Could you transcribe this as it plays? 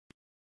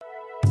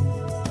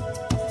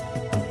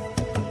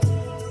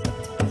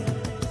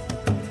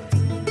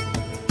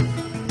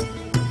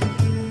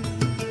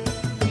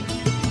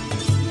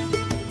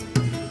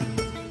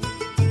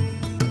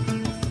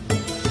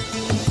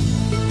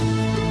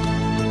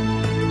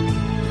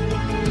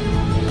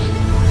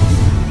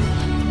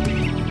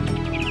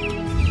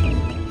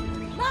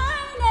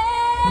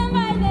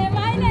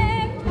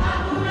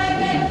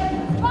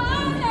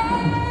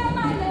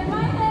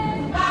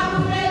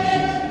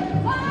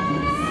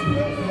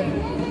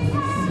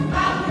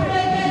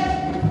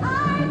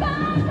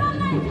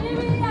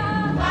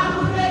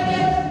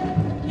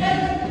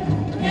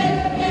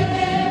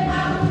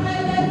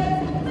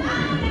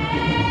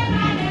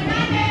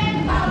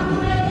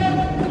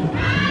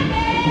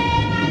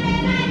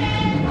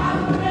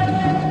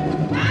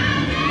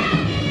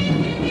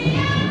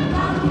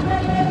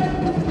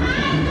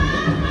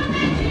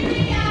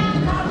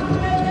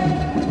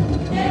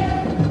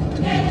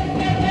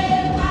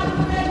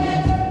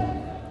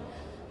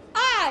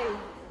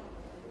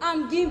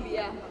I'm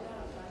Gimbia.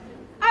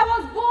 I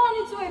was born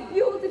into a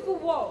beautiful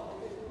world,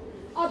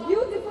 a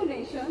beautiful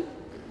nation,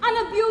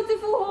 and a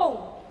beautiful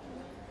home.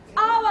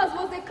 Ours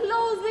was a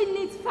closely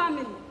knit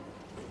family.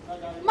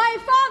 My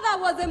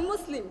father was a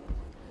Muslim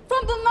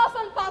from the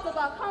northern part of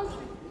our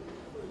country,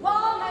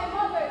 while my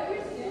mother, a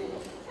Christian,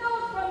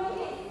 hailed from the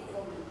east.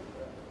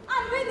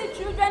 And we, the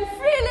children,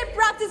 freely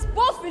practiced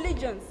both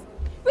religions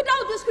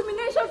without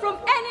discrimination from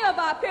any of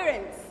our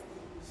parents.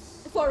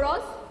 For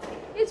us,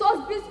 it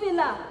was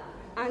Bismillah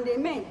and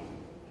Amen,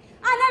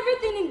 and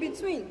everything in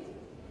between.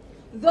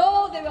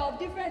 Though they were of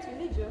different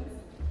religions,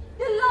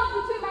 the love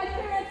between my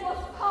parents was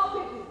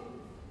palpable.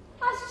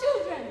 As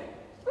children,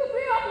 we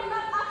grew up in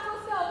that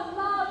atmosphere of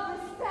love,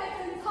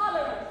 respect, and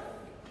tolerance.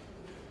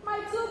 My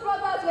two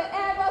brothers were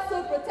ever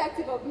so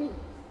protective of me.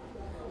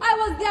 I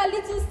was their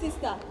little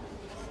sister,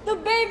 the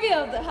baby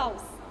of the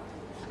house,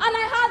 and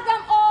I had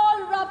them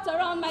all wrapped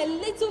around my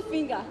little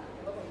finger,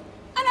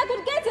 and I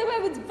could get away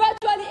with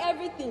virtually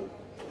everything.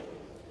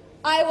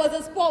 I was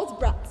a spoiled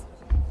brat,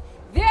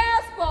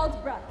 their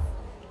spoiled brat.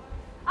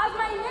 As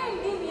my name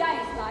Gimbia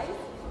implies,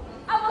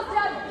 I was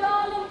their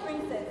darling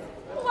princess,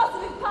 who was to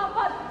be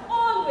pampered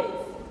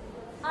always,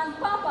 and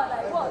pampered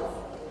I was.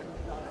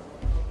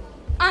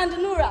 And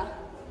Nura,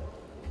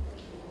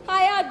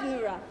 I had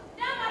Nura.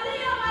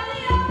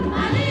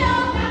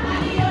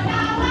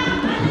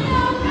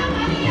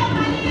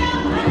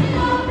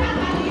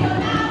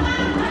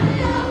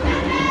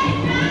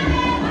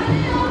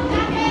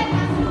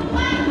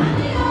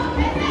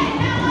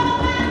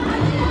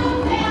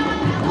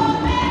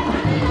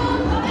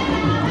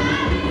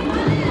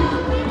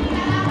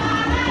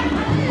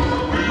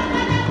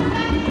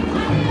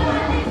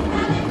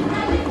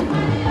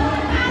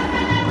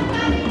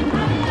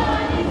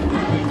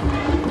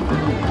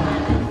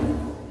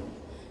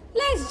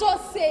 Let's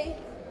just say,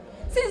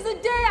 since the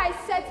day I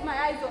set my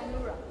eyes on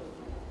Nura,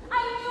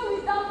 I knew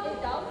without a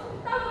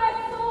doubt that we were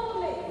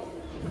soulmates.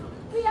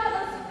 We had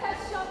a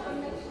special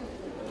connection.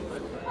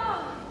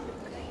 Ah,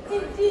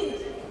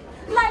 indeed,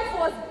 life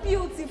was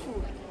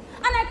beautiful,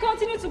 and I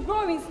continued to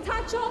grow in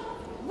stature,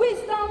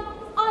 wisdom,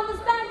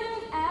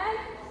 understanding, and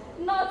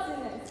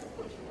naughtiness.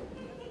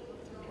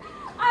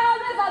 I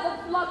always had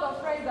a flock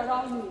of friends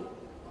around me.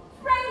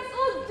 Friends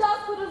who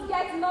just couldn't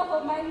get enough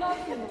of my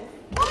naughtiness.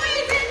 Who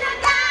is in the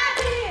garden?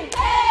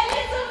 Hey,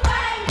 little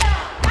fine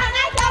girl. Can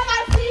I come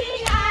and see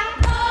her?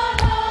 No,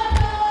 no,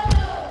 no,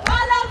 no.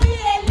 Follow me,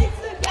 a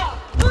little girl.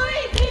 Who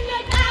is in the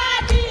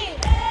garden?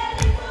 Hey,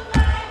 little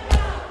fine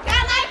girl.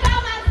 Can I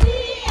come and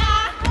see her?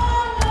 No,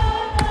 no,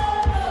 no,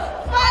 no.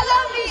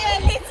 Follow me, a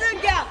little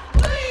girl.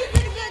 Who is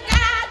in the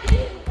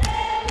garden?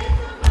 Hey,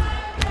 little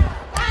fine girl.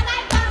 Can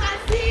I come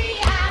and see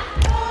her?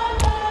 No,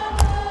 no,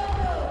 no,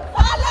 no.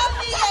 Follow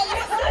me, a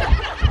little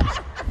girl.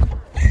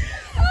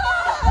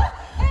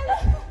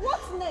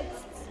 What's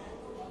next?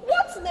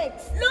 What's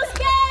next?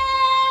 Luske!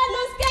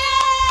 Luske!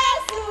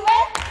 Sue!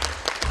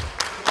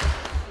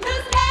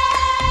 Luske!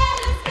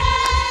 Luske!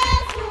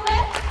 Sue!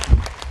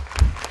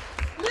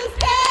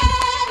 Luske!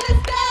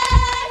 Luske!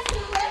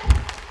 Sue!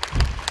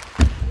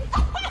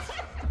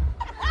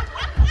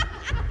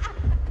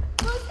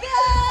 Luske!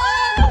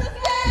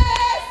 Luske!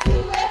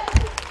 Sue!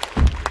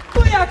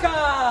 Kuyaka!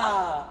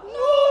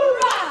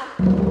 Nura!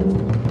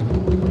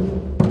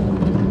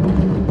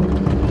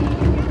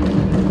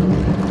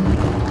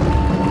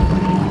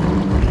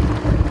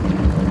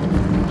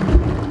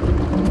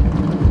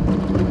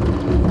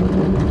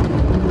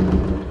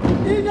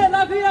 Ide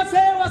la via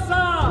se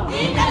wasa!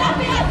 Ide la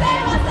via se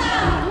wasa!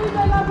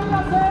 Ide la via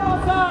se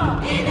wasa!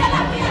 Ide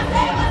la via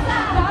se wasa!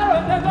 Yaro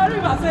de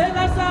goriba se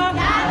lasa!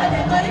 Yaro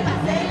de goriba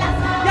se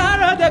lasa!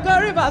 Yaro de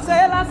goriba se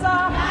lasa!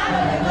 Yaro de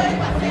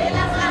goriba se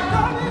lasa!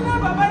 Komina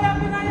baba ya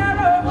pina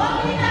yaro!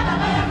 Komina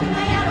baba ya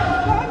pina yaro!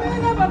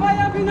 Komina baba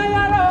ya pina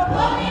yaro!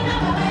 Komina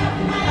baba ya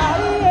pina yaro!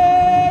 Aiye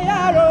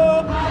yaro!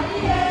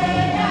 Aiye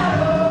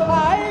yaro!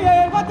 Aiye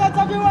wata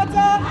tabi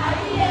wata!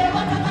 Aiye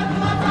wata tabi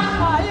wata!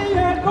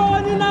 Aiye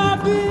koni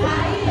nafi!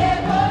 Aiye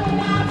koni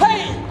nafi!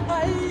 Hey!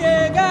 Aiye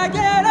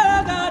gagero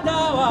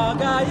gadawa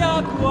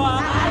gayakwa!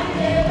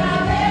 Aiye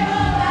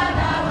gagero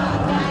gadawa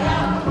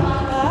gayakwa!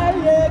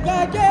 Aiye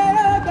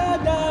gagero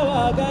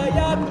gadawa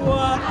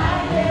gayakwa!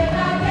 Aiye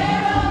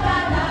gagero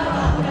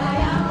gadawa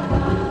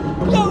gayakwa!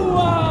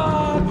 Yawa!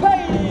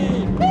 Hey!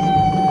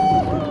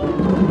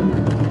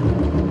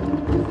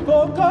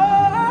 Koko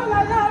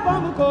alaya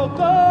bam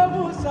koko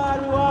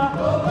musarwa!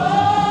 Koko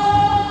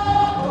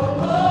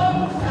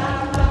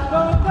musarwa!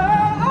 Koko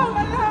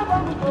alaya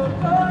bam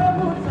koko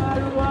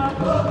musarwa!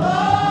 Koko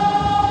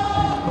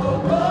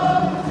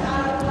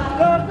musarwa!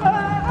 Koko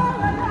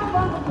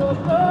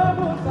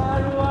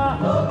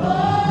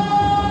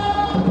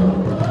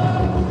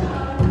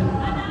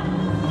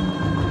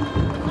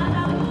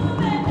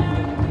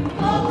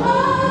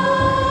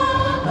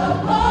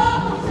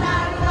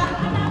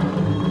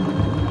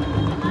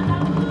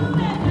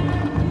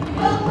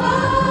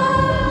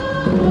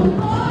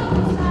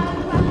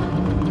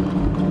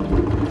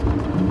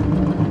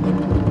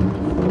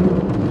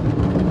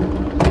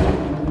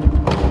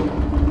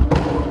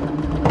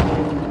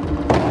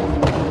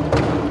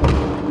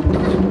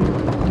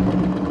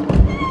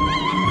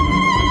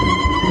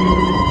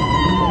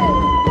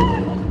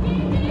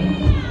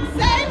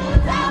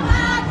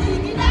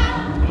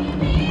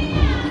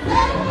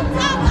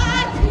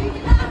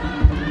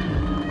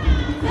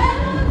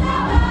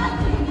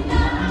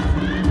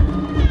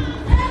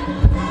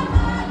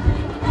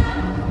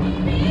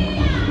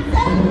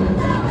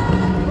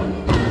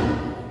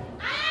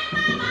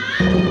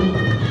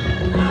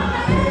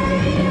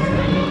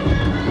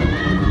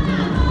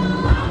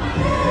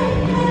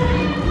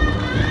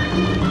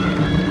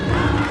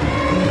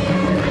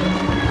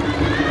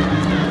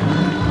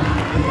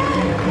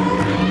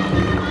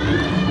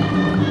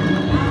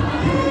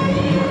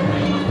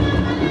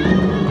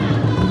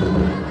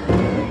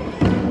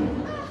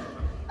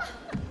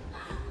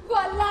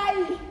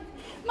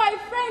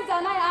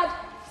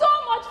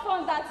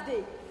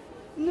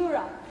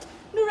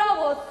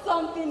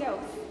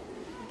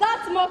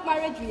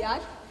marriage we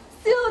had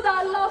sealed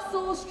our love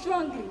so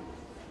strongly.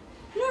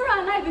 Nura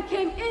and I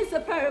became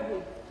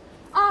inseparable.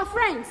 Our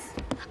friends,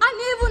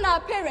 and even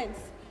our parents,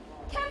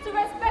 came to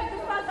respect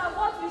the fact that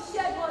what we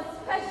shared was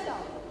special.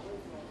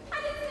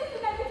 And it seemed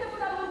inevitable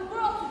that we would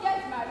grow up to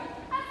get married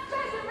and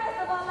spend the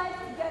rest of our lives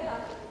together.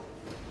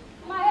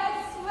 My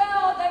head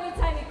swelled every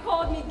time he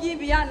called me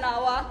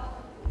Gibianawa,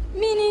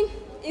 meaning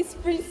his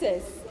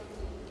princess.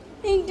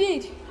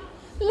 Indeed,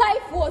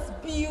 life was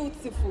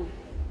beautiful.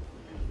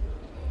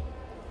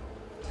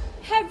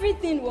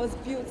 Everything was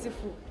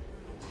beautiful.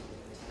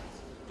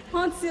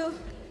 Until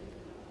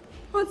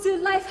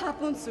life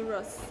happened to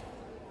us.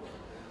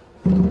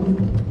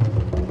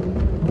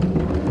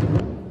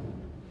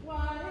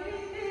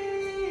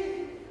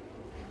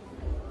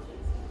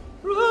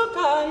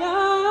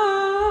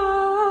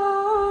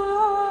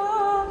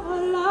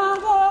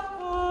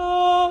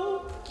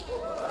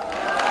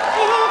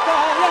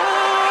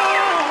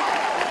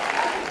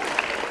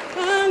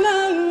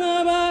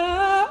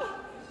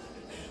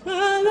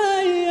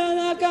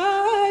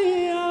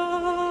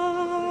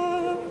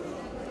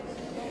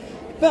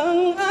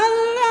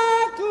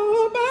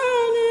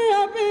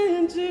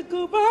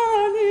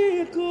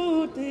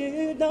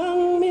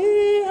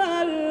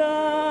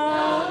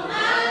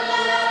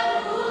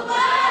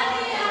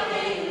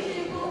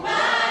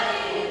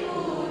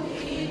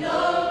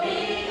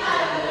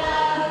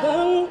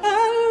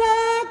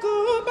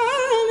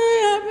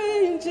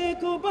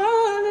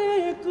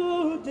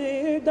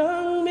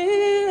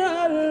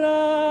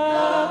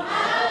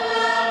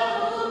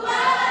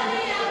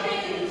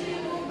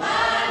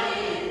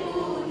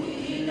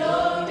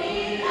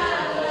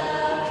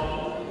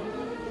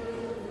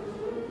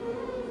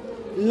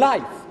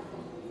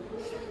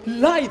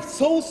 Life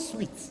so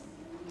sweet,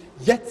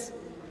 yet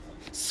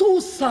so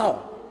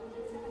sour,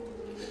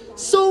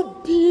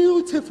 so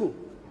beautiful,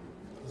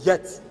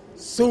 yet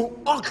so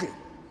ugly,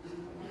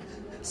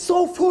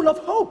 so full of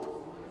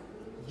hope,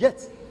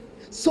 yet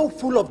so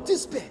full of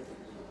despair.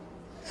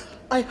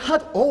 I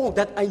had all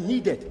that I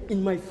needed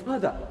in my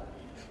father,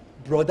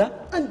 brother,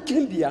 and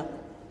Gimbia.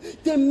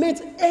 They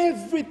meant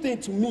everything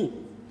to me,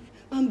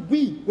 and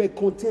we were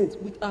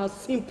content with our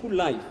simple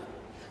life.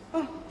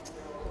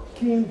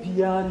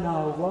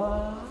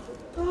 Kimbianawa.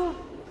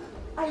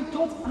 I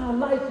thought our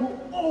life would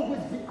always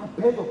be a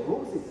bed of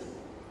roses.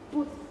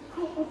 But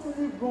how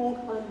utterly wrong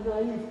and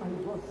naive I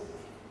was.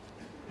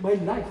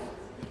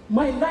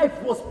 My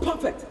life was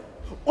perfect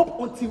up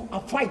until a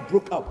fight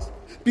broke out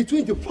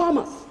between the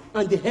farmers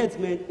and the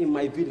headsmen in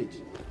my village.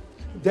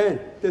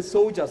 Then the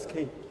soldiers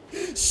came,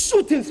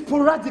 shooting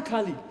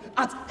sporadically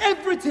at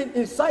everything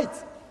in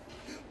sight.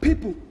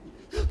 People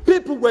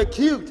were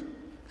killed,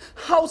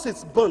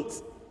 houses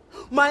burnt.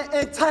 My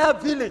entire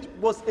village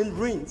was in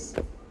ruins.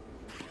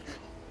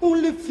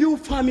 Only few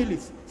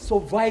families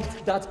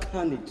survived that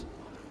carnage.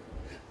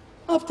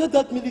 After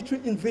that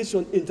military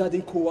invasion in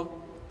Dadinkowa,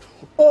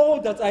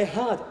 all that I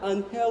had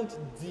and held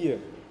dear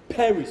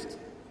perished.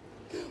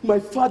 My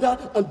father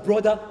and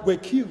brother were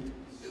killed,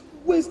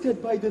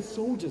 wasted by the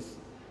soldiers.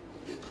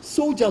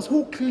 Soldiers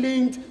who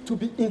claimed to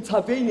be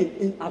intervening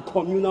in a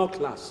communal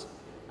clash.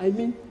 I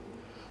mean,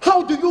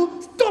 how do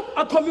you stop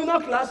a communal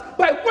clash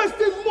by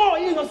wasting more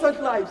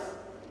innocent lives?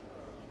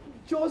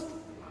 Just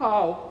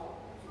how?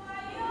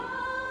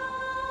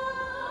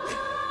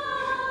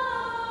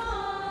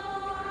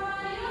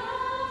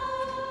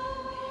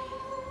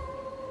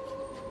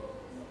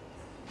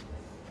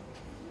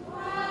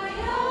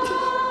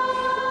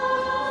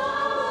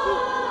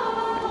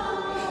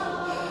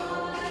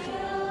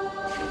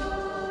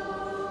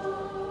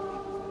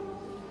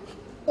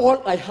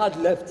 All I had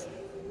left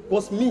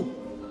was me,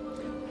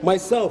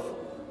 myself,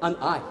 and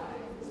I.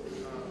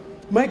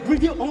 My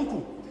greedy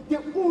uncle,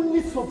 the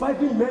only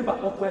surviving member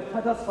of my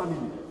father's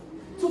family,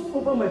 took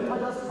over my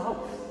father's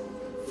house,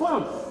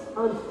 farms,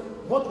 and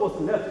what was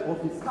left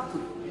of his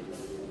cattle.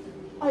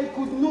 I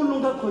could no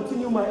longer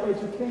continue my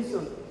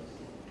education.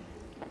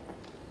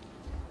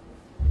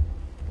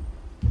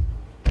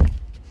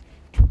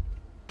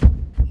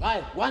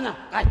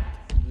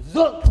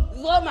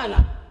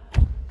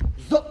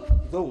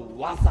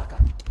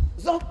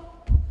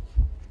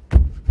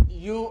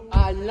 You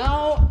are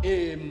now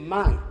a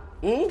man.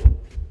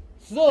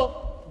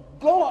 So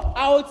go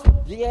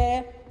out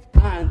there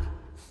and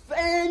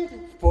fend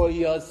for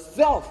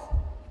yourself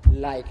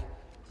like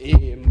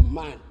a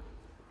man.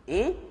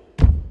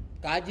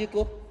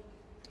 Kajiko?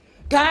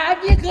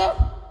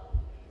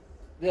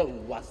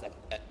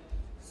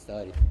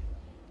 Sorry.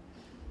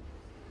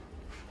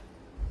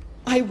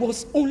 I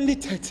was only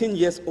 13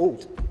 years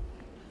old.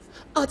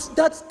 At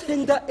that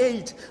tender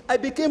age, I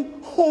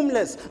became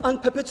homeless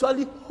and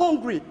perpetually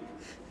hungry.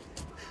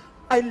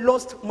 I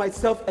lost my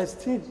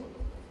self-esteem.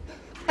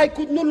 I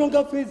could no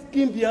longer face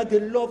Gimbia, the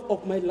love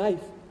of my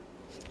life.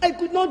 I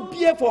could not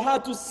bear for her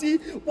to see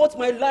what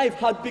my life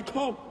had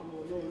become.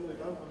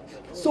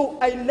 So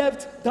I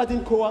left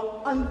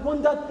Dadinkowa and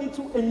wandered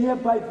into a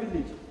nearby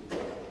village,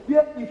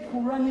 where a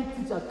Quranic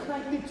teacher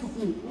kindly took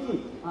me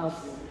in as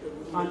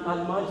an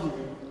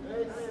almajiri.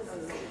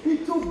 He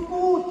took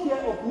good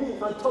care of me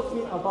and taught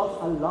me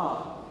about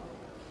Allah.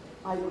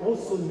 I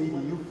also made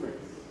new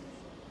friends.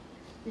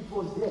 It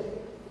was there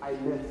I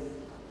met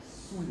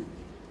Sule.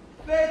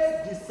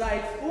 Fate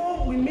decides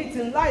whom we meet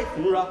in life,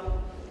 Nura.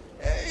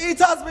 It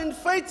has been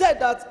fated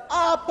that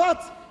our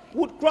path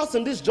would cross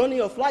in this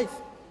journey of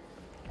life.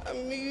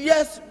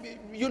 Yes,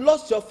 you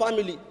lost your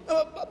family,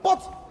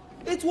 but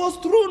it was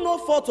through no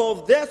fault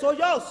of theirs or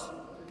yours.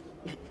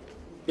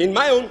 In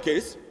my own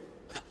case,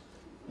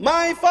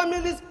 my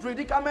family's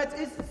predicament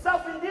is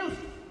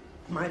self-induced.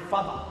 My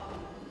father,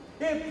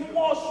 a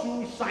poor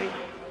shoe shiner,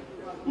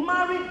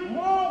 married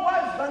more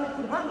wives than he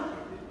could handle.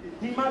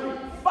 He married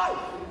five.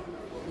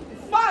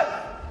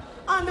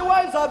 And the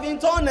wives have in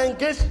turn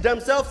engaged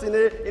themselves in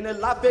a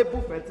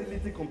laughable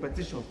fertility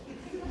competition.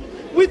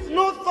 With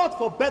no thought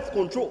for birth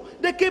control,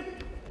 they keep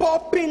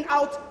popping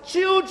out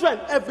children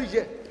every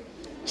year.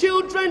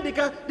 Children they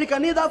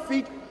can neither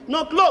feed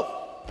nor clothe.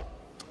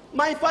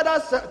 My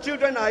father's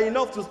children are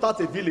enough to start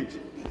a village.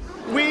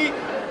 We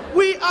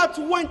are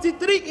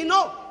 23 in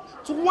all.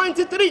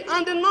 23,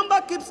 and the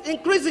number keeps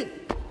increasing.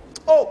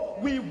 Oh,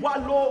 we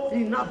wallow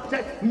in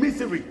abject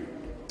misery,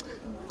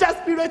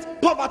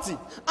 desperate poverty,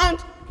 and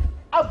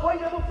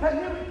avoidable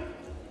penury.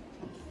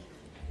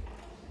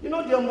 You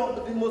know the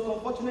most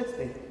unfortunate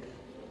thing?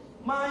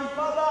 My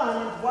father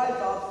and his wife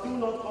have still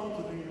not come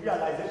to the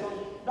realization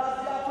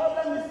that their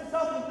problem is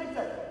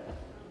self-inflicted.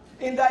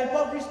 In their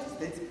impoverished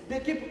state, they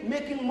keep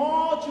making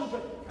more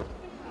children.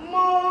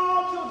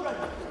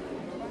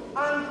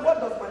 And what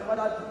does my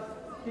father do?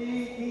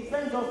 He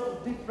sends us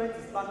to different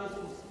Islamic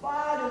schools,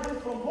 far away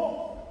from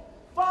home.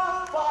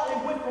 Far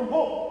away from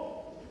home.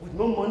 With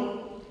no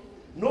money,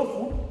 no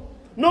food,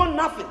 no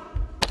nothing.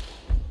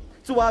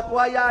 To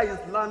acquire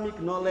Islamic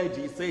knowledge,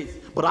 he says,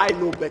 but I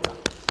know better.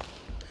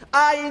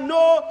 I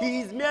know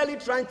he is merely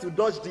trying to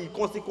dodge the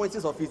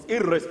consequences of his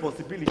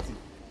irresponsibility.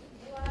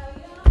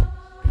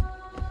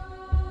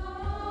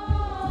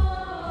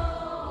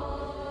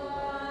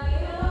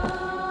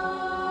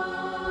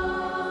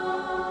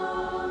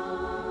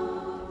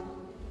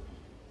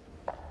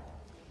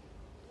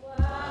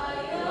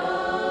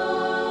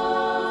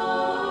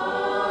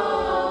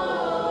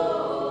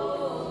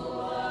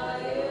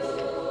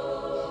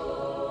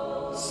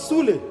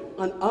 Sule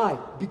and I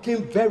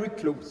became very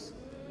close.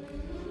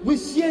 We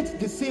shared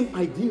the same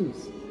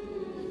ideals.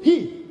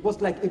 He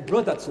was like a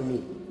brother to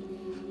me.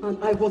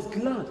 And I was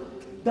glad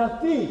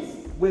that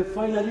things were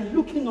finally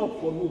looking up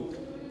for me.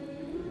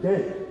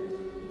 Then,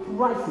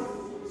 crisis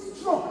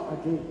struck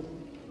again.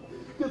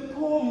 The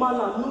poor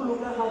man no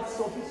longer had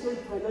sufficient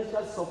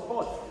financial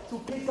support to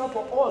cater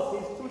for us,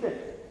 his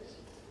students.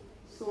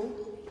 So,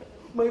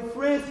 my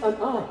friends and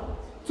I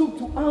took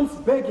to arms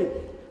begging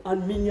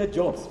and menial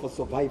jobs for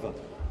survival.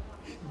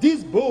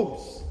 These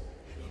bows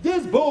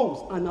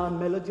and our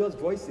melodious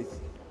voices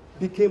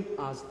became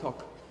our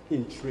stock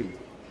in trade.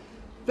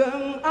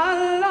 Dan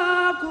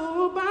Allah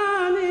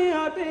kubani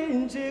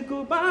abinci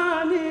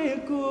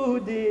kubani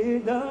kudi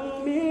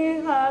dan mi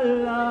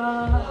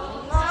Allah.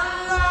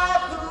 Allah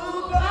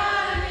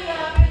kubani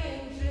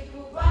abinci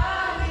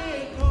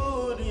kubani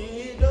kudi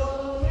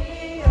dan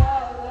mi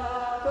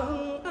Allah.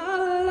 Dan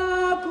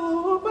Allah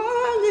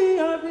kubani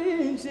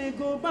abinci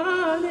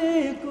kubani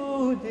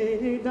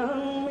kudi dan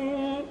mi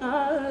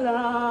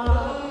Allah.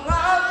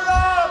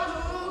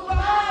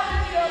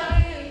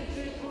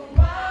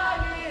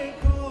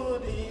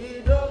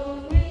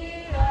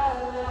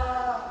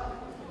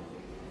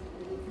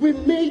 We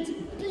made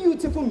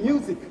beautiful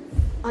music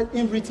and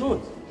in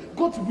return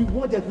got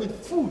rewarded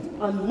with food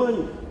and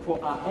money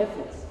for our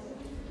efforts.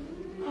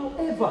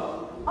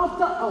 However,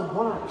 after a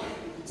while,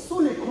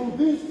 Sule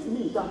convinced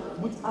me that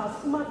with our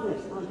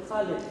smartness and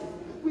talent,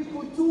 we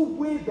could do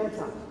way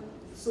better.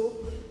 So,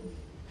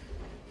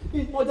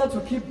 in order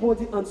to keep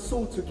body and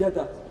soul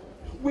together,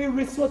 we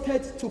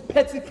resorted to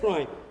petty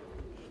crime.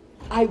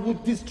 I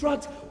would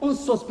distract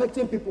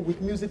unsuspecting people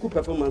with musical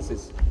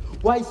performances,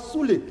 while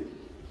Sule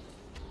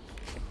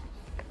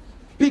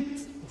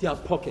picked their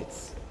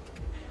pockets.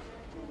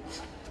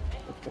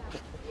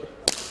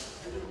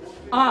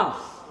 Ours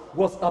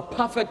was a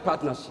perfect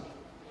partnership.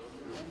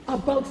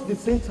 About the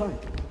same time,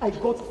 I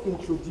got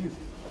introduced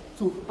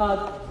to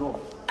hard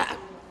drugs.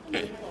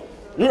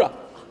 Nura!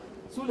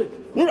 Sule,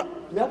 Nura!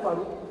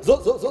 Zo.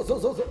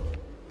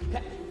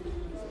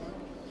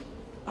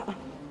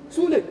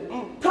 Sule,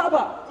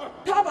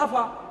 taba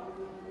fa.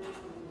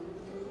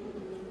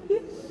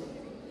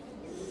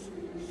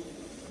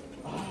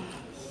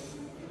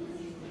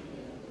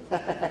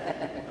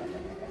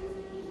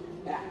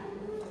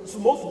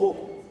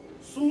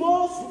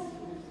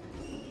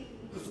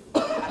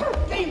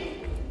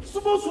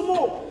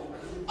 Sumo.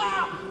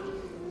 Ah!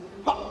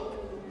 Ha!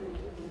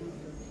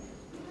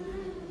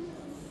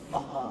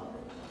 Aha.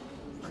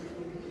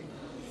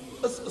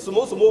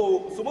 Sumo,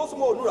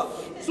 Nura.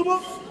 Sumo.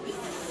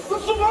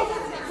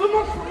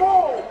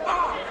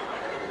 Ah!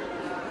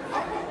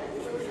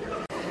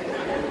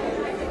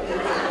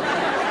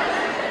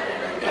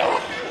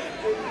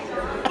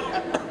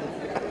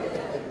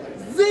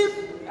 Zip!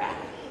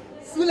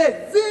 Sule,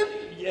 zip!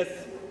 Yes.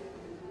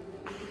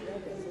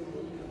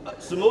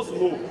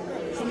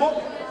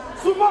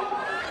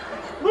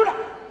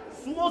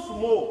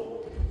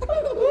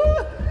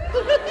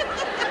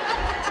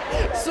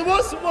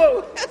 Small,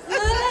 small.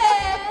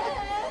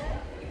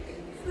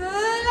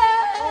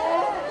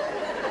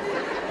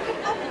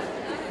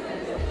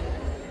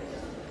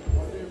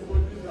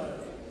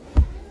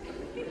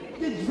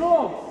 The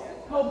drugs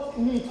helped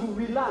me to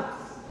relax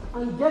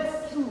and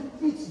get through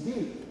each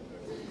day.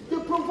 They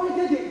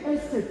provided the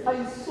escape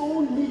I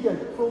so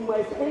needed from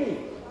my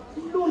pain,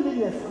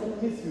 loneliness,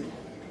 and misery.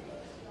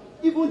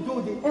 Even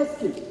though the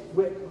escape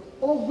were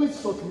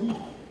always short-lived,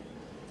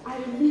 I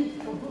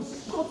lived for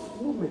those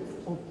short moments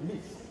of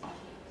bliss.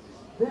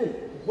 Then,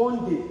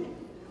 one day,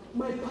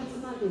 my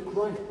partner in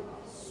crime,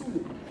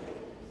 Sule,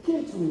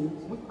 came to me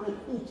with an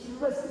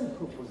interesting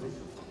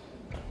proposition.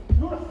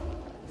 Nura,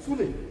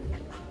 Sule.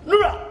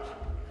 Nura!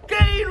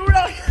 Hey,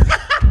 Nura!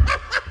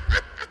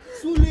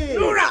 Sule!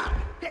 Nura!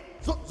 Hey,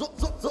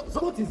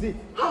 What is it?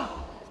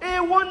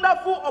 A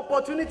wonderful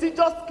opportunity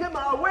just came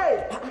our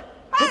way.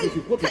 What is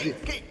it? What is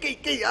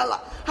it?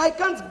 I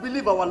can't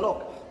believe our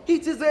luck.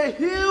 It is a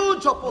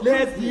huge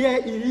opportunity. Let's hear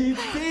it.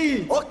 Say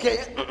it. Okay.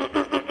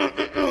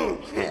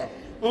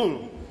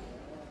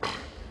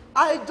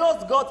 I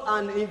just got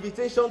an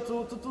invitation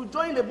to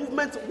join a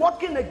movement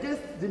working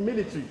against the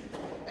military.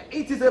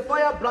 It is a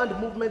firebrand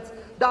movement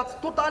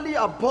that totally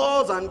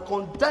abhors and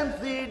condemns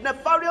the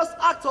nefarious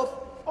acts of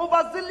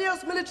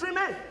overzealous military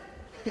men.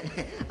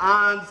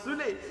 And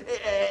Sule,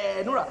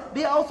 Nura,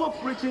 they are also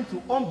preaching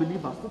to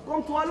unbelievers to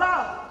come to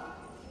Allah.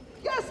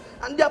 Yes,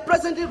 and they are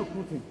presently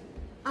recruiting.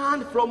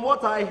 And from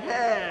what I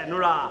hear,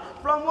 Nura,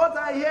 from what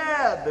I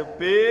hear, the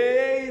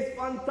pay is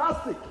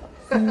fantastic.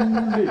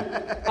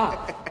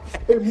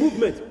 A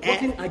movement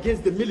working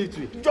against the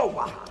military.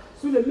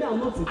 Sule, me, I'm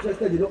not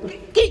interested in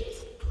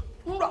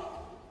Nura,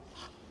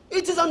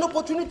 it is an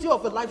opportunity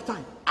of a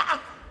lifetime.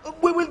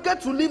 We will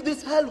get to leave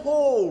this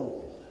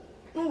hellhole.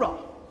 Nura.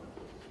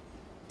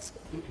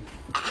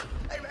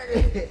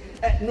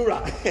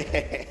 Nura,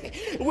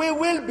 we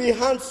will be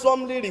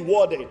handsomely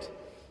rewarded.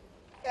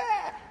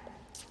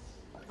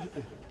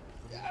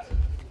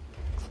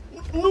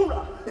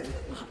 Nura,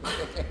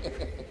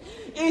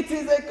 it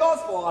is a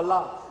cause for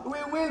Allah. We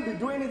will be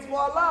doing it for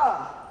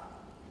Allah.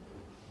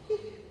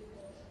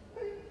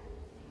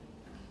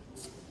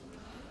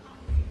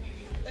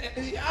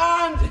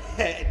 And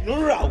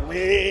Nura,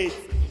 wait.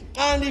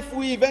 And if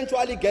we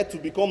eventually get to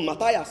become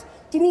martyrs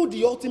through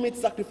the ultimate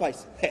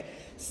sacrifice,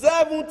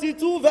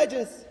 72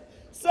 virgins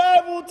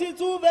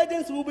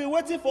will be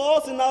waiting for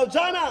us in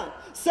Al-Jannah.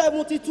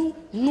 72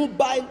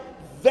 nubile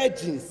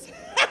virgins.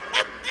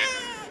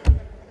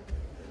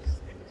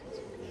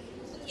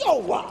 Yo,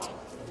 what?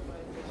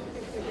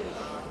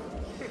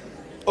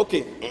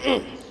 Okay,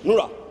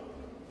 Nura,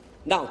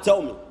 now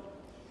tell me,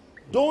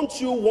 don't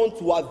you want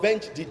to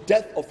avenge the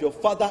death of your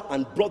father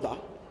and brother?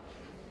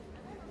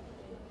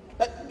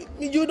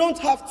 You don't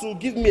have to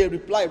give me a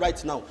reply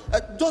right now.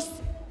 Just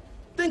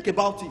think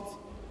about it.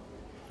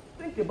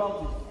 Think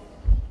about it.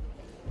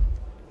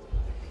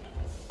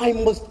 I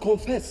must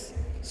confess,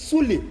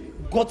 Sule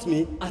got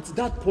me at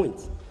that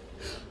point.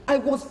 I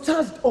was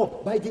charged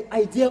up by the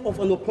idea of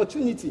an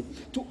opportunity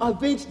to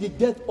avenge the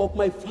death of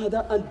my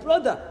father and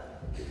brother.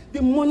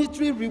 The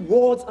monetary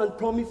rewards and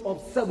promise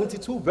of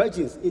 72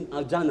 virgins in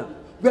Al-Jannah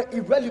were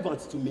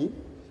irrelevant to me.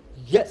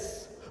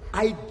 Yes,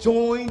 I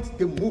joined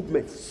the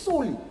movement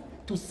solely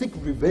to seek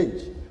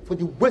revenge for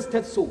the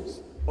wasted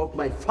souls of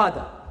my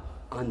father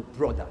and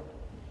brother.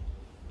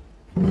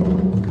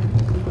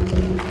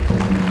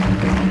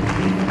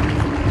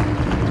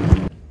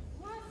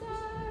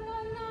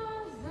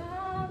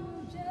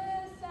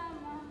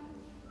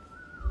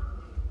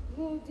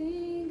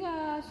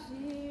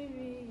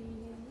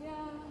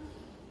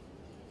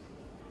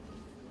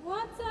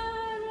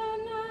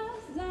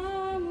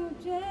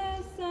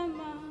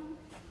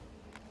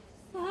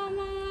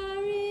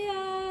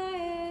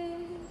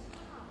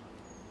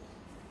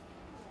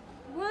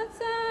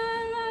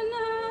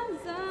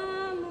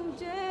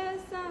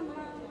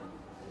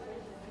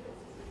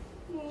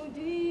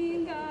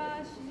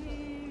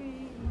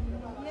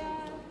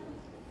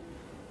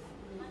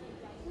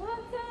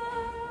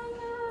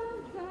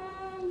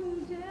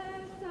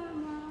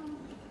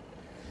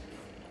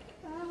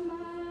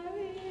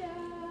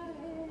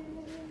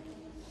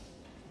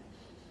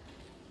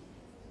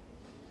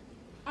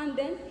 And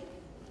then,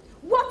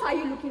 what are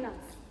you looking at?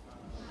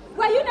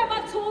 Were you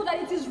never told that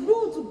it is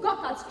rude to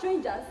gawk at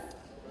strangers?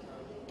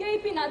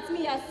 Gaping at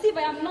me as if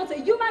I am not a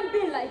human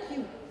being like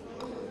you.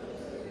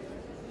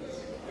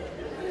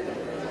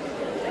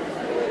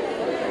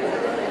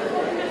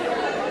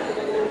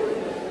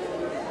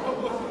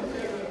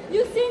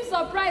 You seem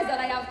surprised that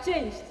I have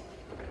changed.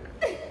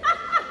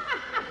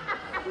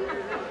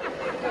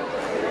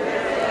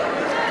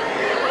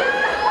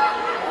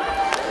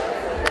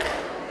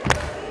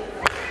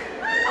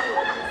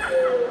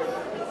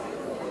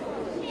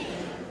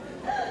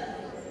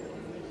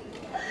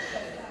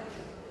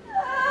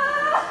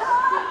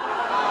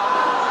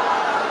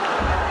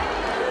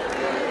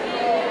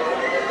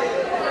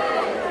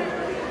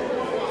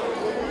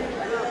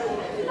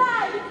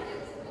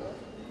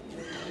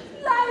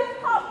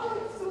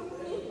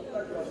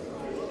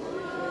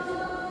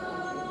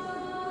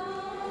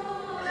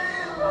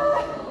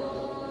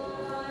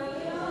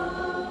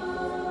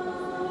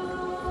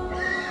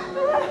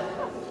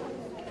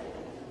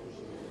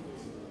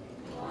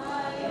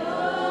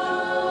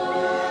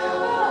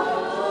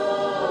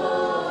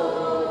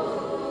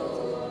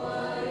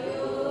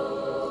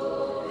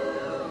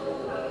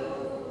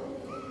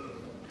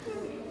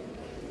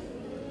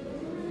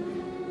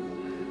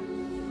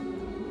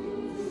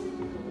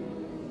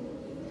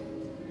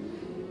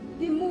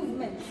 The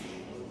movement.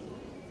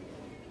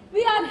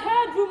 We had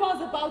heard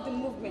rumors about the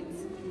movement,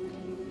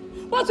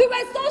 but we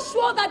were so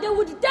sure that they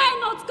would dare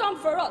not come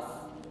for us.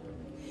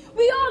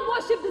 We all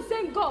worship the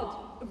same God,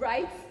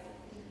 right?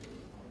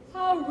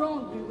 How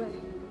wrong we were.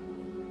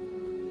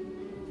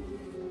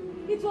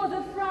 It was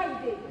a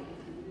Friday.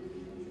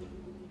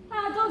 I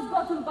had just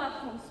gotten back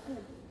from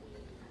school,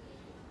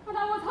 and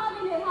I was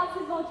having a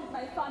hearty lunch with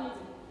my family.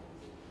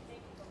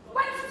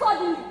 When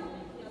suddenly,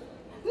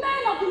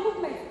 men of the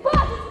movement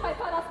burst into my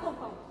father's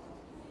compound.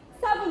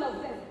 7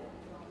 of them,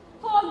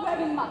 all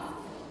wearing masks.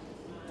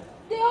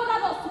 They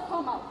ordered us to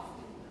come out.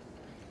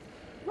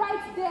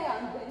 Right there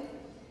and then,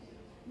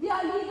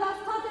 their leader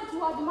started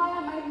to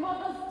admire my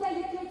mother's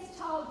delicate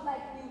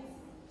childlike beauty.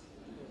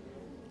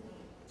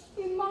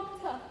 He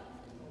mocked her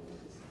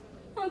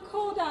and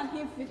called her an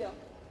infidel.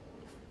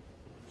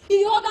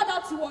 He ordered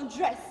her to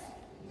undress.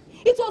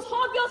 It was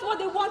obvious what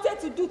they wanted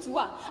to do to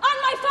her, and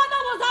my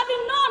father was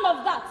having none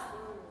of that.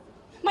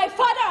 My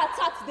father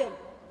attacked them,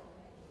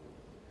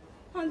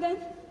 and then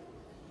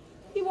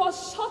he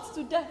was shot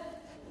to death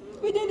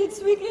within the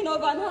twinkling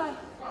of an eye.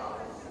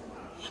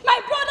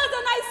 My brothers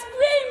and I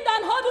screamed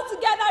and huddled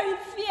together in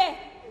fear.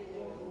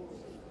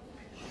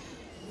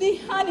 The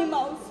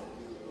animals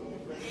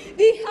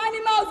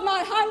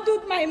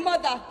manhandled my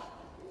mother.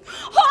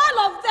 All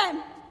of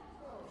them,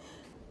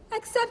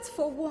 except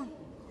for one,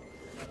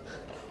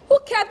 who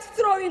kept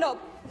throwing up.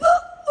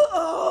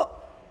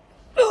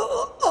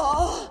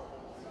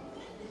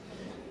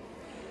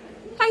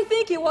 I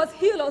think he was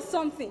ill or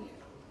something.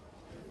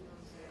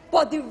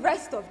 But the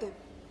rest of them,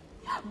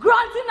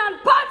 grunting and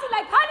panting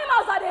like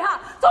animals that they had,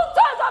 took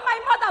turns on my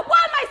mother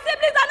while my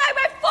siblings and I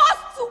were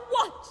forced to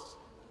watch.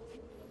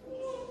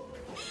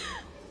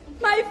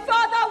 My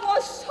father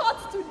was shot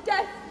to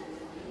death,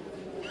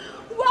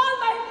 while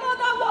my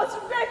mother was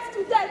raped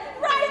to death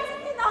right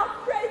in our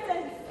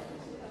presence.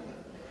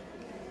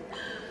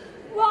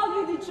 While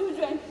we, the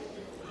children,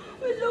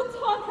 we looked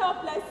on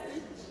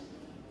helplessly.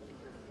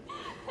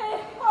 A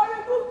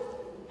horrible,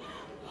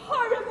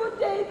 horrible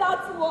day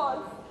that was.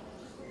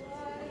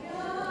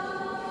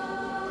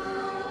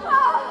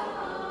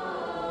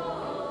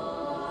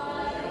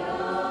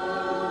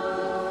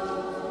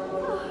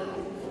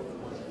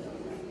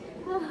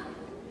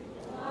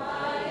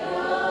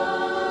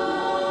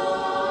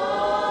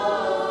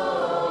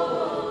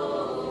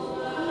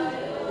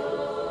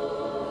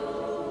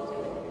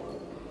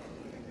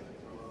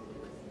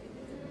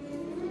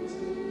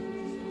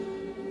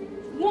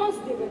 Once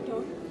they were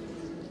done,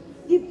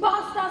 the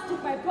bastards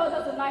took my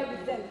brothers and I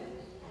with them.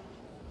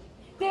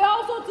 They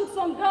also took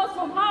some girls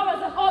from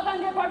ours and other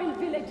neighboring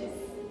villages.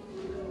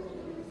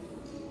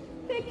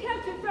 They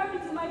kept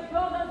referring to my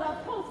brothers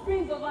as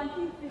offsprings of an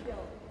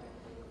infidel.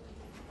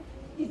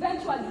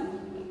 Eventually,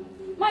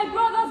 my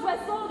brothers were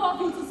sold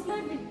off into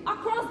slavery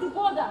across the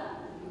border.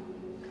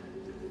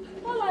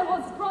 While I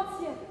was brought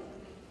here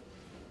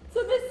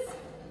to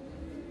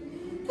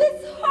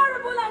this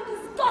horrible and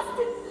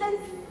disgusting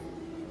place.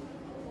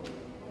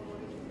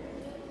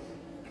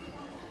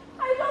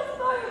 I don't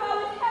know if I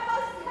will ever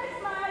set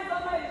my eyes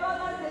on my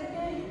brothers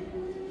again.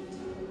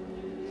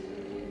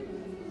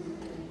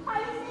 I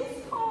miss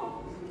home.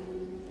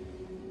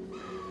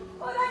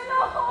 But I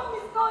know home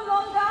is no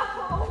longer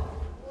home.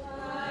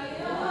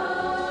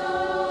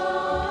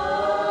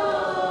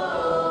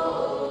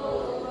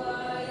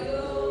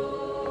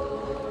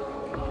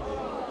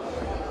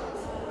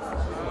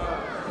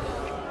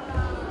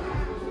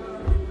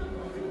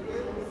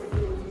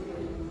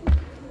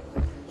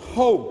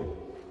 Home.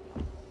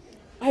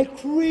 I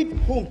craved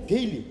home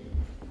daily,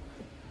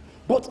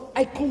 but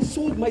I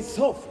consoled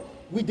myself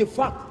with the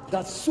fact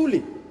that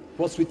Sule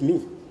was with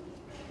me.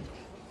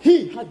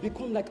 He had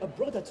become like a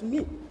brother to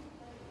me,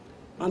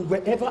 and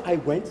wherever I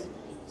went,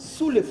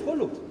 Sule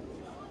followed.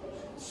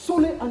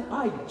 Sule and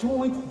I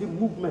joined the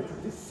movement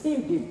the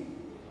same day,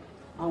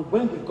 and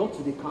when we got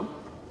to the camp,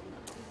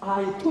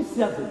 our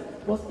enthusiasm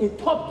was in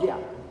top gear.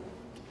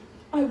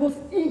 I was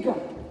eager,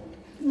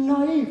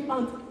 naive,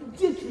 and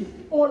jittery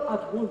all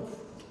at once.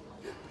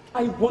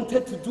 I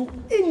wanted to do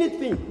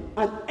anything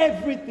and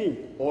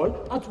everything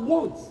all at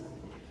once.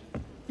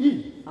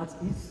 He at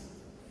ease,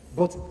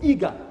 but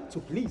eager to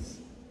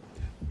please.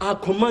 Our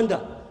commander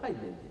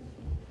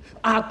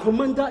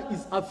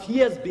is a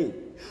fierce being,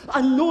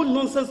 and no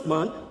nonsense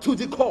man to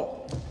the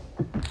core.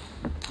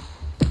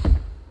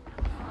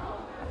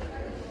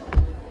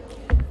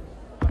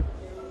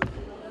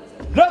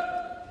 Left,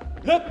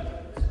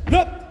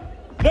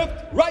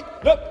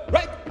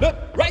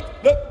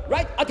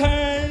 right,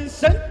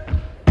 attention.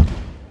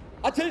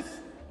 Artists,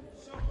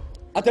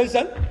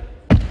 Attention.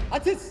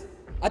 Artists.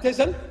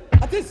 Attention.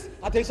 Artists.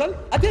 Attention.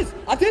 Artists.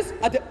 Artists.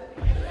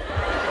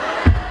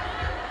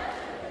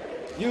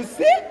 You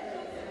see?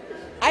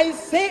 I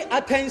say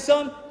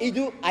attention, you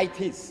do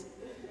itis.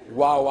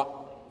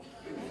 Wow.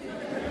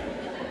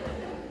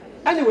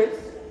 Anyways,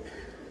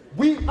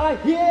 we are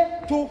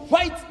here to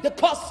fight the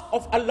cause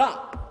of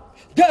Allah.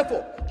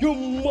 Therefore, you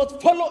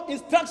must follow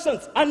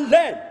instructions and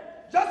learn.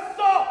 Yes,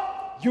 sir.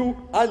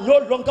 You are no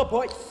longer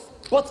boys,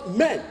 but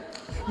men.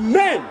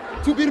 Men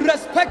to be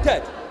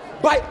respected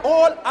by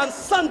all and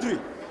sundry.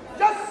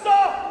 Yes,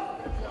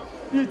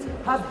 sir. It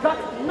has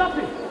got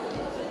nothing.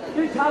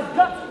 It has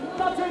got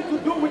nothing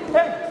to do with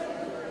age.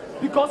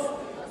 Because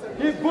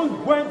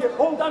even when the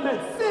older men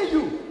see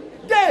you,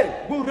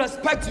 they will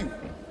respect you.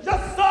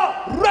 Yes,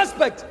 sir.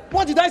 Respect.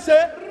 What did I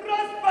say?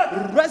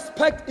 Respect.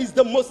 Respect is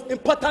the most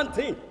important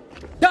thing.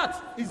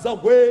 That is the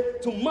way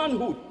to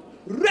manhood.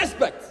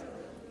 Respect.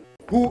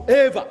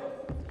 Whoever,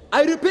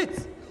 I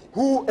repeat,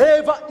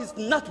 whoever is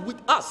not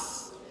with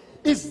us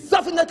is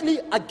definitely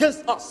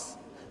against us.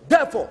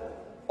 Therefore,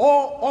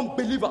 all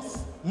unbelievers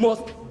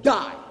must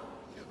die.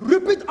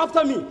 Repeat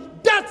after me.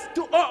 Death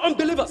to all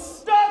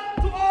unbelievers. Death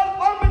to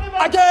all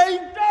unbelievers.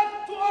 Again.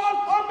 Death to all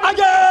unbelievers.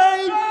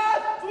 Again.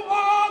 Death to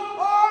all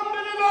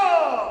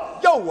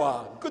unbelievers.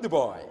 Yo, good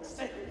boys.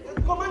 Hey,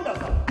 Commander,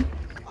 sir,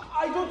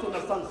 I don't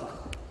understand, sir.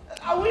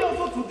 Are we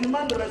also to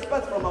demand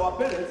respect from our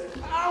parents?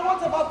 And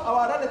what about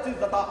our relatives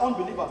that are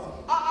unbelievers?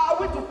 Are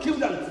we to kill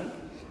them too?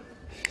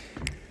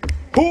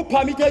 Who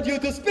permitted you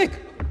to speak?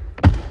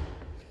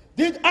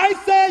 Did I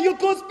say you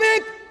could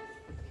speak?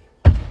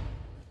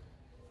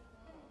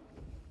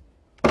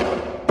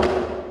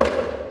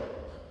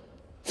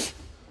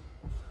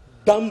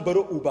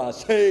 Dambaro Uba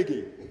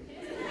Shegi.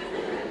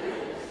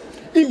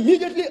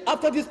 Immediately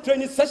after this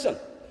training session,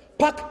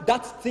 pack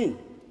that thing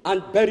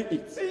and bury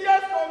it.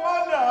 Yes,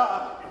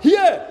 Commander.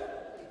 Here,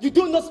 you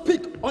do not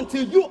speak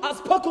until you are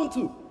spoken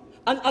to.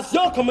 And as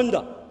your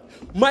commander,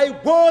 my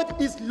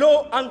word is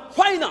law and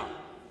final.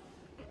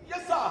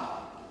 Yes, sir.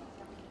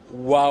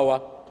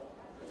 Wow.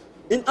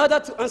 In order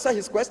to answer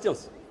his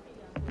questions,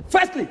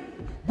 firstly,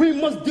 we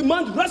must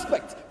demand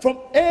respect from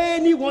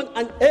anyone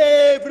and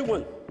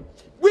everyone.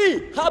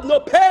 We have no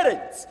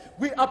parents.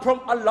 We are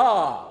from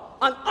Allah,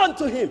 and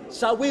unto Him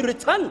shall we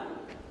return.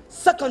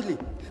 Secondly,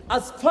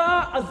 as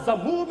far as the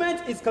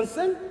movement is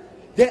concerned,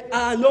 there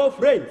are no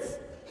friends,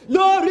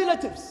 no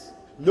relatives,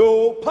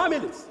 no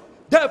families.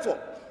 Therefore,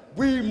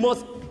 we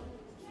must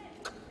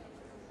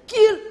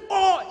kill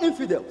all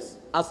infidels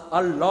as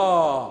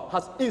Allah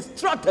has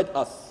instructed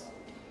us.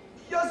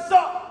 Yes,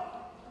 sir.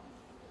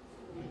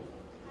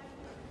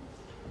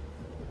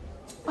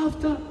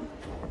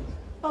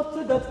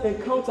 After that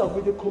encounter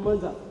with the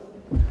commander,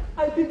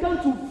 I began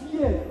to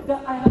fear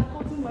that I had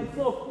gotten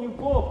myself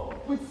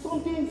involved with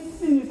something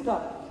sinister.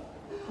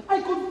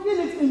 I could feel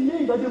it in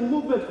me that the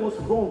movement was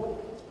wrong,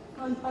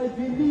 and I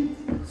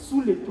believed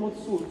Sule thought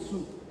so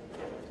too.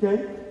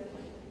 Then,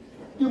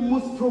 the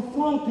most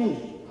profound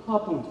thing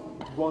happened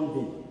one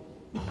day.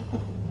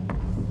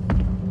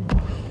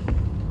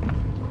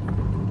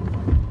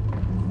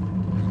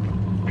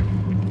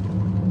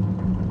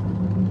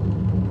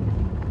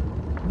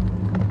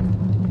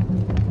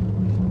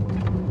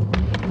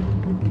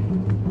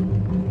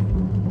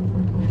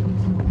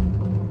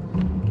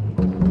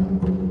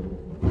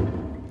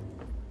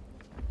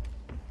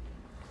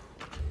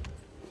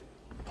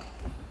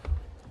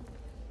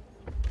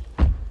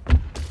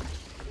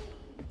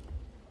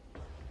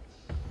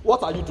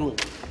 What are you doing?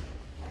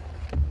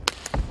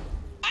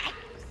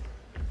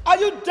 Are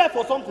you deaf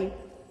or something?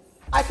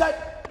 I said,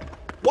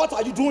 what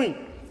are you doing?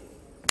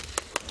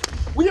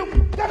 Will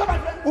you get up my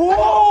friend?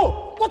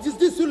 Oh, what is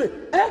this, Sule?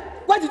 Eh?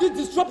 Why did you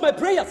disrupt my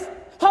prayers?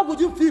 How would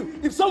you feel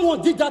if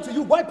someone did that to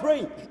you while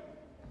praying?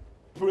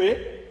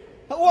 Pray?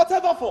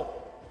 Whatever for.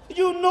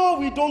 You know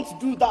we don't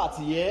do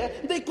that, yeah?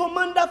 The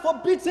commander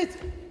forbids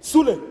it.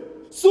 Sule!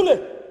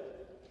 Sule!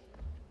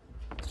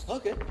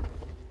 Okay.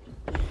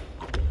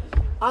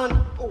 And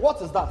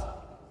what is that?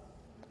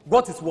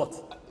 What is what?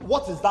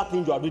 What is that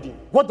thing you are reading?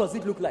 What does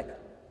it look like?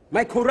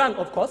 My Quran,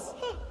 of course.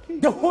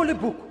 The holy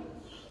book.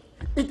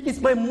 It is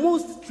my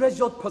most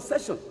treasured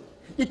possession.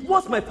 It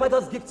was my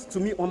father's gift to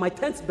me on my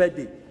 10th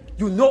birthday.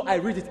 You know I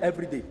read it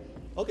every day.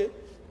 Okay.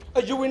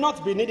 You will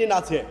not be needing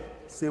that here.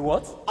 Say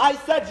what? I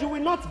said you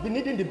will not be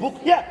needing the book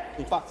here.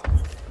 In fact.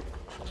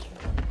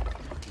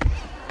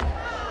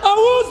 I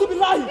want to be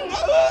lying.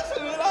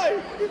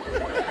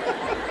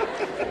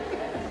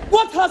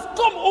 What has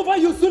come over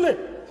you, Sule?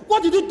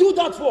 What did you do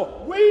that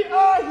for? We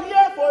are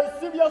here for a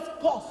serious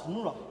cause,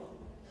 Nura.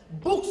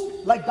 Books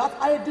like that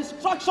are a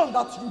distraction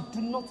that you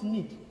do not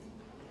need.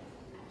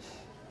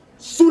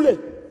 Sule!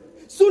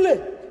 Sule!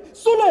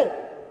 Sule!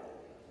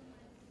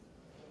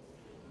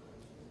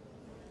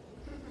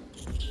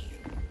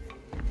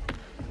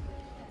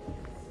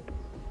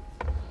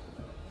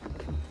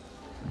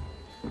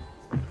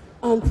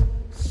 And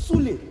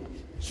Sule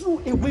threw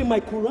away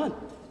my Quran,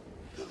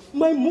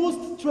 my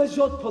most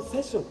treasured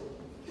possession,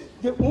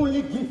 the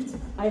only gift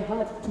I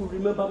had to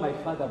remember my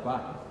father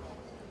by.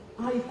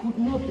 I could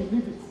not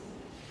believe it.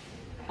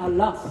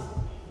 Alas,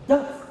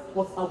 that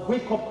was a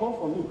wake-up call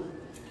for me.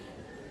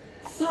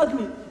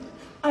 Sadly,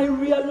 I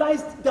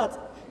realized that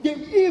the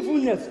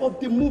evilness of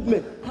the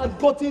movement had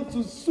gotten to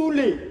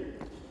Sule.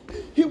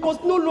 He was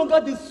no longer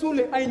the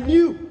Sule I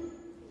knew.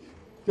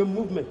 The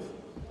movement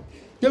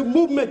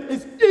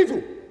is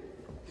evil.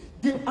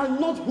 They are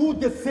not who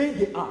they say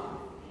they are.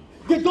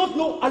 They don't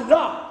know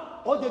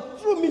Allah or the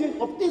true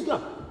meaning of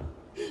Islam.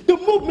 The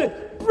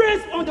movement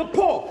preys on the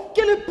poor,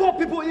 killing poor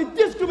people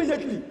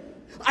indiscriminately.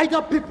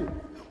 Either people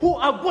who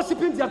are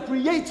worshipping their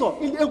creator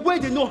in a way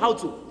they know how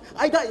to,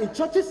 either in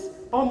churches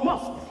or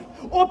mosques,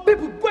 or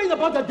people going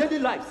about their daily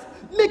lives,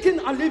 making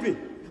a living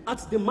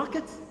at the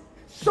markets,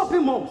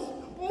 shopping malls,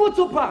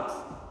 motor parks.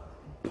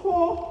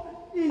 Poor,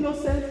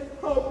 innocent,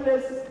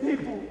 helpless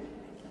people.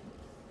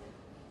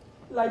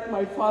 Like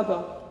my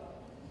father,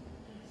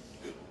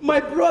 my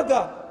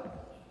brother,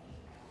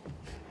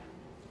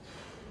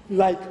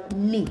 like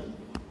me.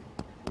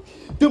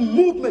 The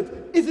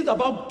movement isn't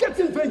about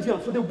getting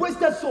vengeance for the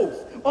wasted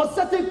souls or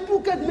setting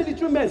crooked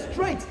military men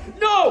straight.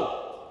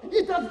 No!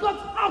 It has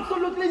got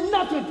absolutely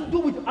nothing to do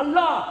with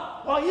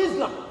Allah or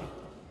Islam.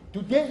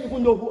 Do they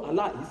even know who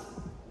Allah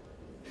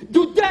is?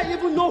 Do they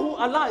even know who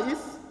Allah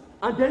is?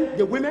 And then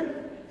the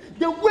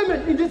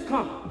women in this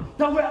camp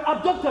that were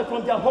abducted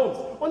from their homes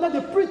under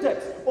the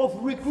pretext of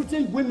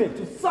recruiting women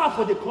to serve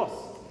for the cause.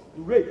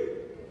 Rape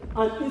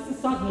and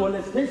incessant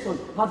molestation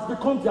has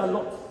become their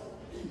lot.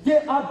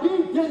 They are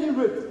being daily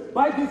raped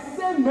by the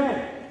same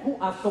men who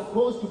are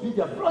supposed to be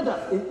their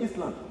brothers in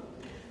Islam.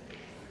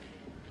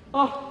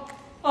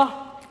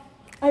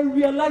 I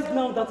realize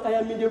now that I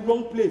am in the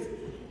wrong place.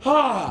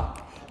 I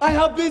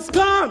have been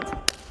scammed.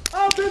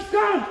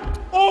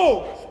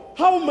 Oh,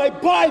 how my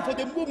buy for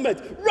the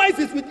movement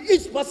rises with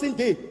each passing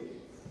day.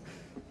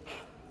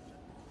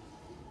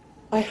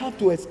 I have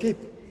to escape.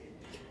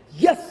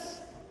 Yes,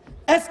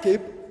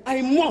 escape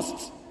I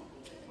must.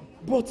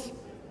 But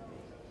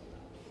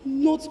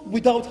not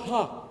without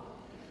her.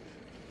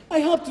 I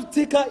have to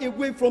take her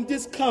away from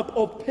this camp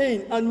of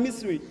pain and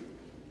misery.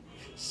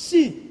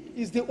 She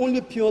is the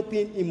only pure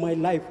thing in my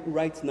life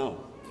right now.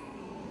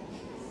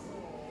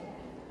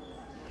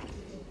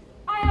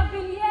 I have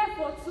been here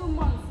for 2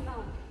 months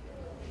now.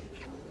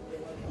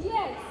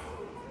 Yet,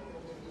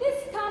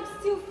 this camp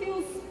still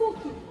feels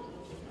spooky.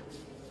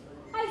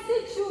 I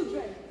see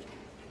children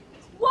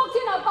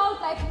walking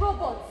about like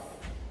robots,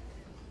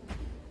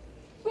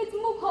 with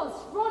mucus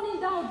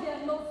running down their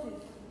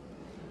noses.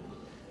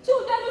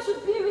 Children who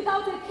should be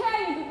without a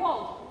care in the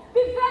world,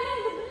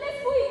 reveling the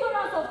blissful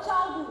ignorance of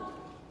childhood.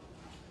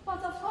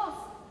 But of course,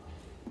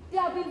 they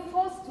have been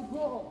forced to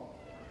grow up.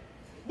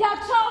 Their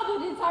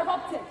childhood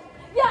interrupted,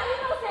 their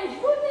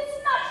innocence rudely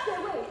snatched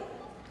away.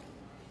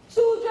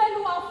 Children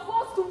who are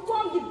forced to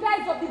roam the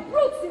beds of the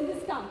brutes in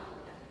this camp.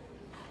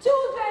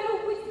 Children who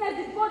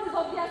witness the bodies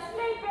of their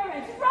slain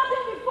parents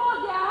rotting before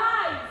their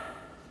eyes.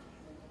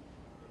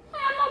 I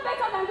am not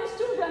better than these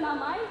children,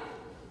 am I?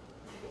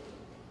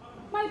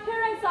 My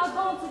parents are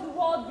gone to the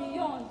world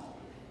beyond.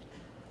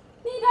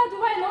 Neither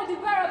do I know the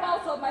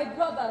whereabouts of my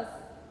brothers.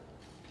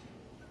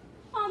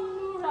 I'm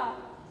Nura,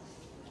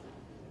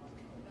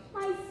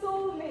 my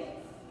soulmate,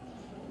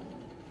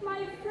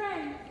 my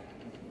friend,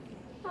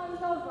 and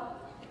lover.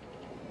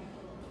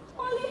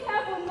 Only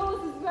heaven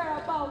knows his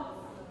whereabouts.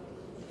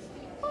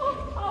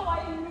 Oh, how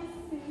I miss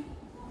him.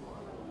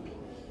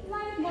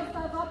 Life must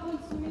have happened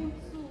to him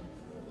too.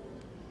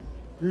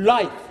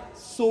 Life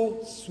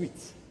so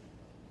sweet.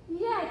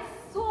 Yet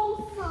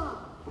so sad.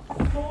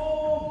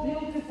 So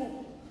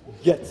beautiful.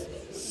 Yet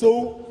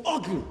so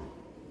ugly.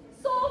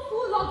 So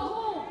full of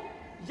hope.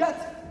 Yet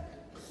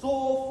so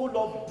full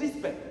of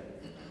despair.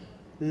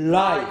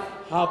 Life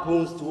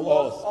happens to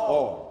us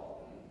all.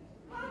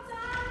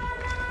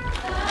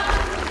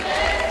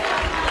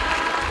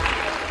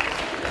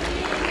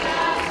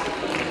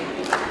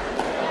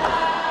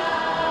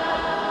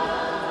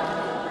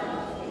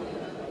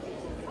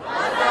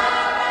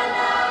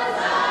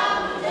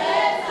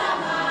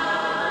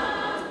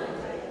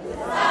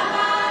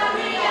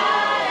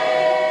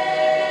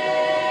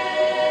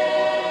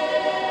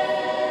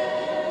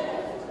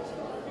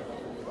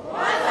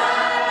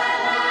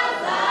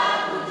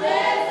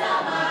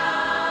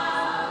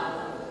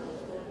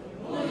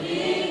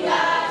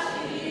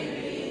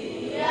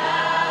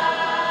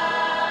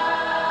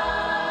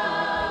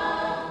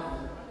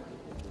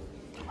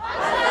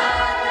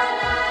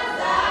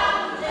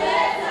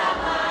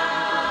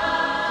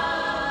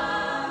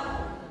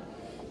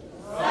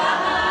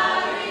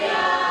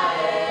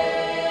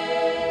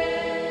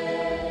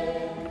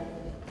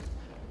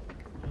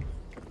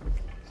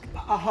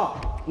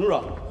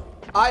 Nura,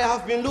 I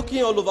have been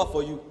looking all over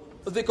for you.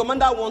 The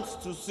commander wants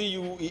to see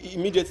you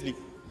immediately.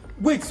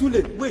 Wait,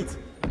 Sule, wait.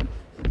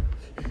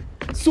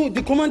 So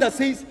the commander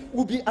says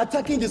we'll be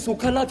attacking the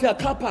Sokalafia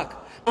car park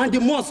and the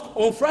mosque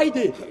on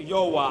Friday.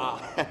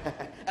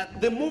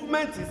 The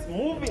movement is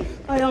moving.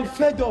 I am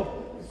fed up.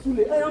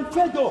 Sule, I am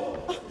fed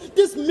up.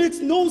 This makes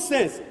no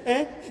sense.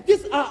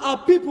 These are our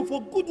people,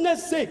 for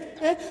goodness sake.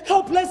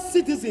 Helpless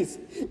citizens,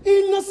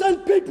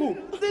 innocent people.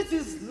 This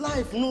is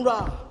life,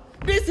 Nura.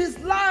 This is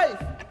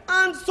life.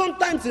 And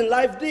sometimes in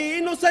life, the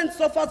innocent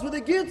suffers with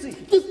the guilty.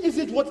 This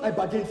isn't what I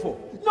bargained for.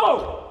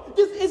 No,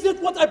 this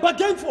isn't what I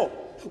bargained for.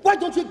 Why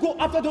don't we go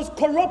after those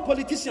corrupt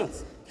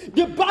politicians,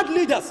 the bad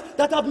leaders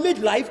that have made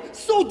life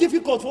so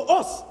difficult for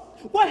us?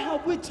 Why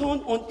have we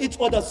turned on each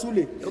other,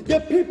 Sule? Okay. The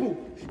people,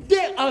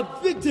 they are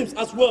victims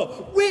as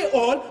well. We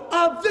all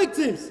are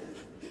victims.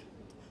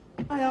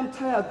 I am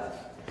tired,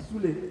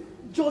 Sule.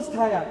 Just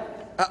tired.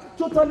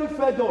 Totally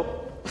fed up.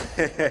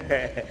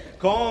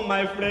 Come on,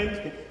 my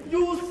friend.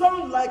 You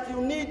sound like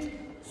you need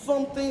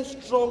something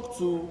strong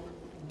to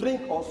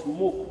drink or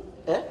smoke.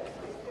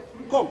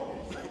 Come.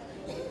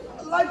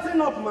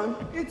 Lighten up, man.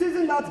 It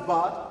isn't that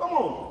bad. Come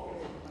on.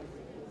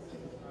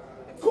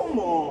 Come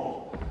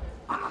on.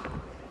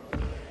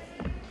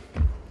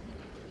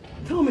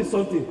 Tell me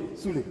something,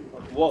 Sule.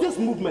 What? This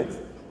movement,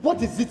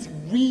 what is it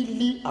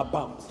really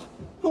about?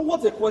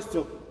 What a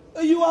question.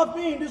 You have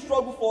been in this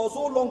struggle for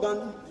so long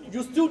and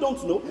you still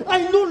don't know?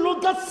 I no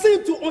longer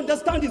seem to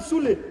understand it,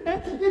 Sule.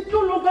 It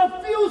no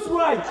longer feels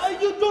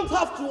right. You don't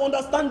have to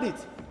understand it.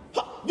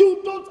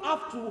 You don't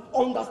have to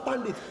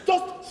understand it.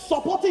 Just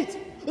support it.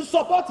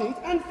 Support it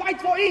and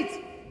fight for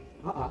it.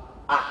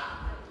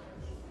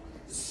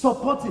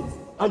 Support it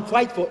and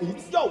fight for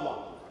it?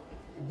 Yo.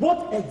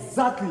 What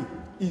exactly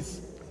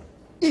is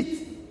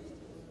it?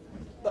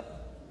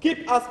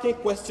 Keep asking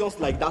questions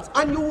like that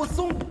and you will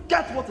soon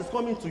get what is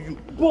coming to you.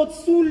 But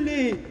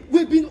Sule,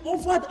 we've been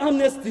offered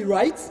amnesty,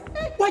 right?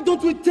 Why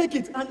don't we take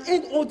it and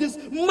end all this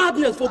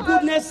madness for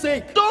goodness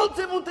sake? Don't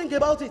even think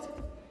about it.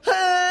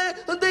 Hey,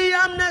 the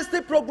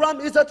amnesty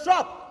program is a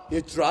trap.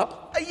 A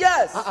trap?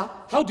 Yes.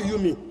 How do you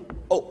mean?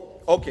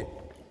 Oh, okay.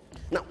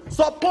 Now,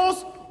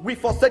 suppose we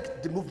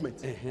forsake the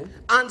movement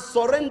and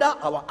surrender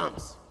our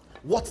arms.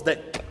 What then?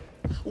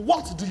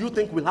 What do you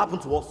think will happen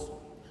to us?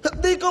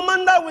 The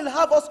commander will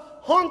have us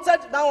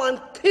hunted down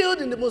and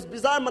killed in the most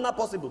bizarre manner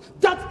possible.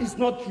 That is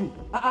not true.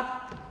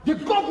 The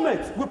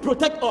government will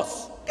protect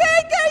us.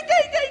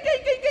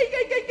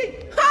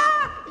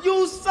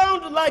 You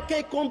sound like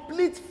a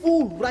complete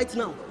fool right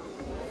now.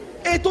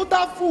 A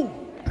total fool.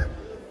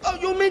 Oh,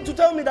 you mean to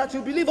tell me that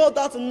you believe all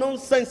that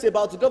nonsense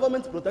about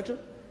government protection?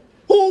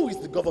 Who is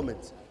the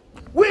government?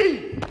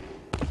 We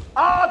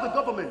are the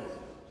government.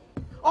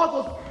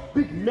 All those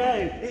big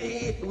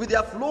men with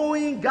their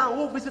flowing gown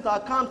who visit our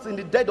camps in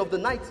the dead of the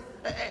night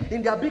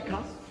in their big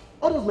cars.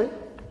 All those men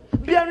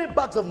bearing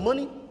bags of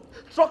money,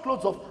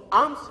 truckloads of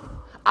arms,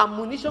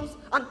 ammunition,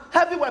 and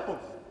heavy weapons.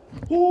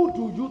 Who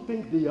do you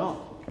think they are?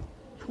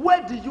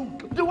 Where do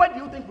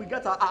you think we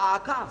get our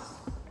cars,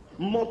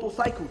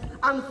 motorcycles,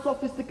 and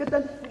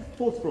sophisticated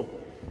force from?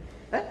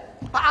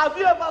 Have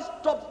you ever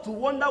stopped to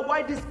wonder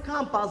why this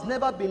camp has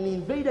never been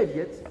invaded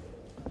yet?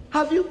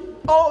 Have you?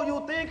 Oh,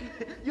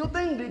 you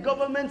think the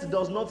government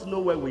does not know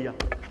where we are?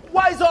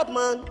 Wise up,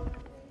 man.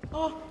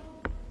 Oh,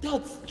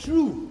 that's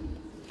true.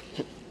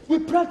 We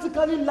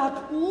practically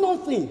lack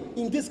nothing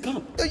in this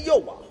camp.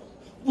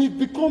 We've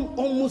become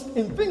almost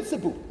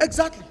invincible.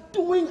 Exactly.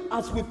 Doing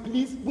as we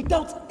please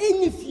without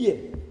any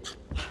fear.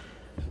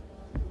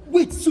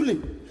 Wait,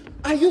 Sule,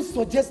 are you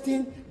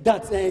suggesting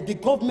that the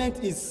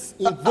government is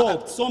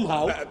involved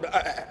somehow?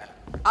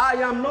 I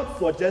am not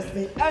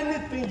suggesting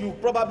anything you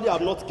probably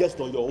have not guessed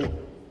on your own.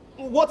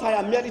 What I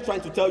am merely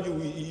trying to tell you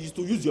is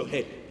to use your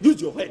head.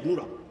 Use your head,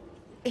 Nura.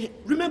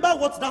 Remember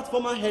what that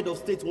former head of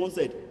state once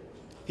said?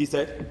 He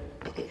said,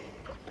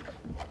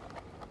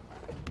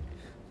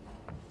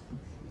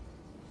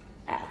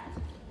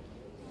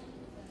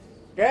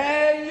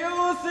 "Can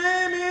you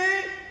see me?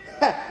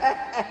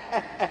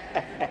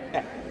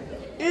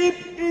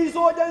 If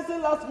insurgency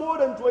lasts more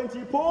than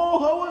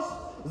 24 hours,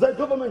 the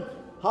government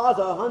has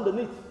a hand in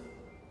it."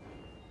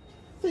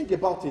 Think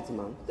about it,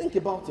 man. Think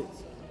about it.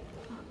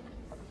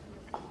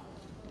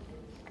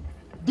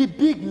 The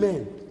big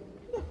men.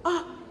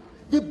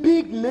 The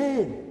big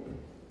men.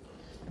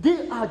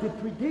 They are the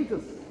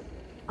predators,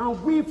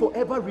 and we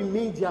forever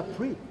remain their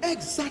prey.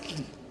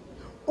 Exactly.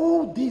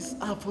 All these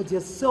are for their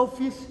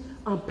selfish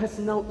and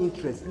personal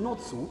interests, not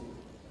so?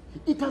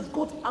 It has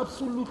got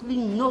absolutely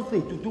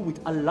nothing to do with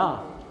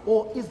Allah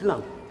or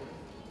Islam.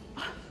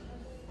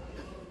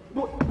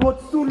 But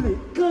Sule,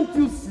 can't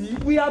you see?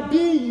 We are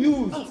being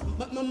used.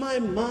 My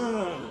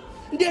man,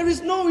 there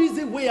is no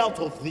easy way out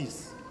of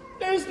this.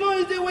 There is no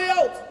easy way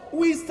out.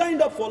 We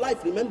signed up for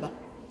life, remember?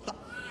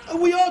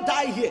 We all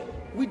die here.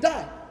 We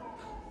die.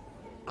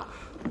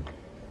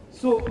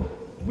 So,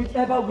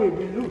 whichever way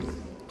we lose.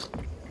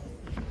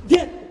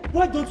 Then,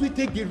 why don't we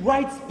take the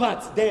right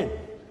path then?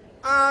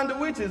 And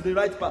which is the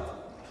right path?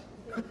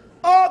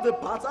 All the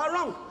paths are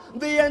wrong.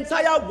 The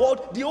entire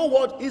world, the whole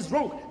world is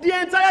wrong.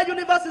 The entire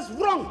universe is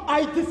wrong.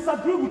 I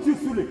disagree with you,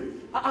 Sule.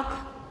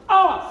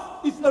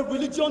 Ours is a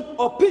religion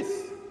of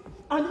peace.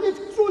 And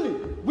if truly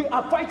we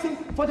are fighting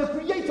for the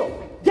Creator,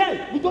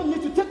 then we don't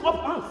need to take up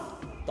arms.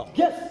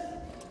 Yes,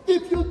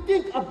 if you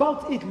think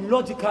about it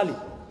logically,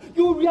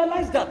 you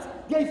realize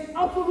that there is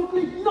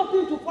absolutely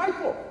nothing to fight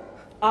for.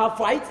 Our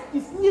fight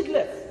is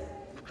needless.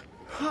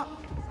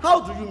 How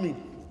do you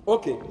mean?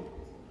 Okay.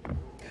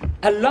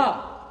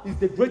 Allah is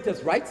the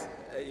greatest, right?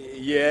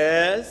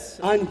 Yes.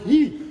 And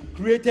He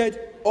created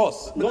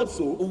us, not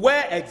so.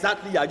 Where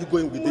exactly are you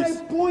going with this?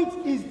 My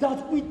point is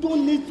that we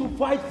don't need to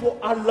fight for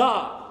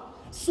Allah.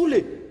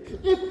 Sule,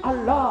 if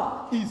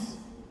Allah is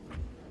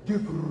the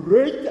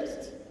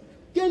greatest,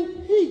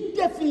 then He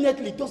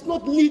definitely does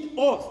not need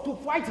us to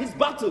fight His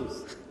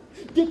battles.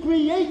 The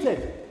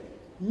created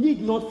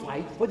need not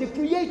fight for the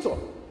Creator.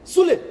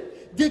 Sule,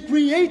 the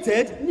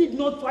created need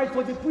not fight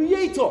for the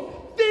Creator.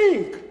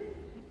 Think!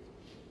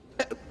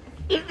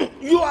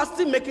 You are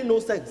still making no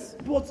sense.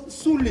 But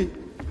Sule,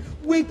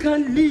 we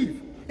can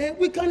live.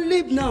 We can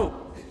live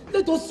now.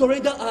 Let us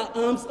surrender our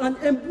arms and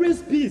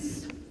embrace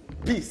peace.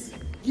 Peace.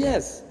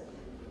 Yes.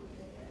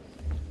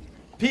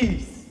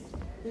 Peace.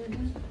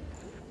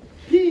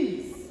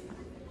 Peace.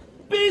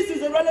 Peace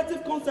is a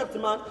relative concept,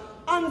 man.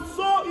 And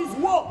so is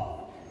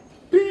war.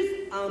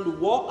 Peace and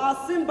war are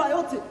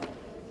symbiotic.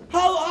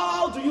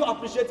 How do you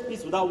appreciate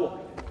peace without war?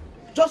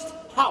 Just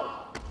how?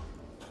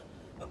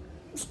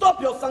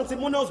 Stop your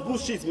sanctimonious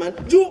bullshit, man.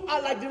 You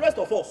are like the rest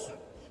of us.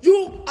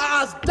 You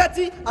are as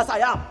dirty as I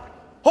am.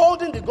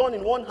 Holding the gun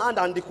in one hand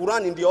and the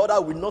Quran in the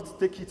other will not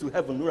take you to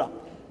heaven, Nura.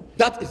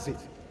 That is it.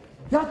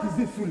 That is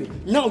it,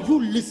 Sule. Now you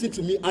listen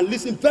to me and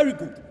listen very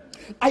good.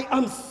 I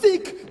am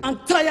sick and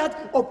tired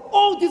of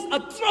all these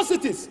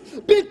atrocities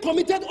being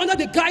committed under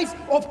the guise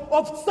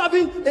of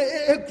serving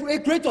a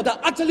creator that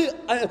actually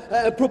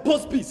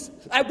proposed peace.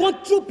 I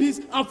want true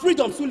peace and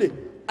freedom, Sule.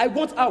 I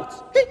want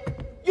out. Hey,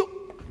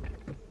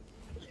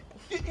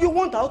 you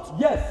want out?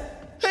 Yes.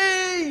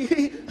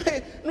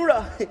 Hey,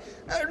 Nura,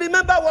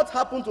 remember what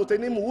happened to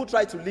Tenimu who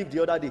tried to leave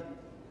the other day?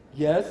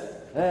 Yes.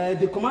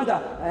 The commander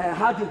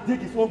had to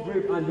dig his own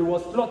grave and he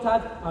was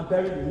slaughtered and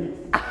buried in it.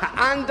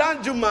 And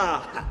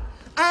Danjuma,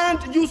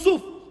 and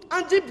Yusuf,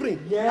 and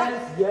Jibrin.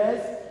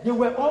 Yes. They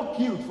were all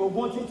killed for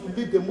wanting to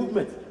leave the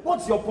movement.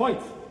 What's your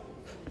point?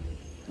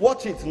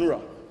 Watch it,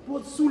 Nura.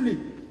 But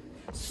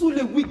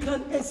Sule, we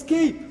can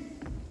escape.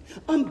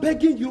 I'm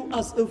begging you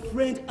as a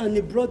friend and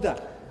a brother.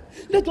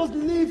 Let us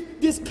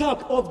leave this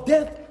camp of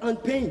death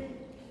and pain.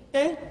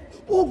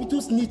 All we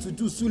just need to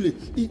do, Sule,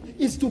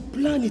 is to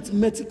plan it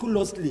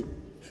meticulously.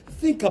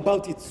 Think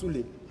about it,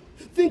 Sule.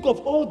 Think of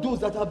all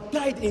those that have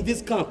died in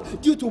this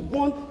camp due to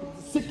one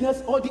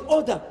sickness or the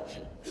other.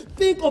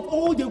 Think of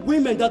all the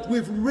women that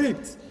we've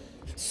raped.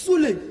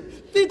 Sule,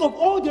 think of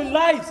all the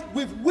lives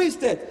we've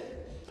wasted.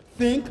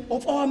 Think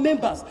of our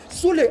members.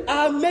 Sule,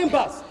 our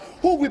members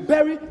who we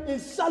bury in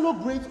shallow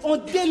graves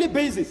on a daily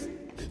basis.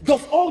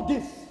 Does all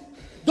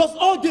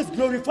this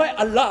glorify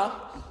Allah?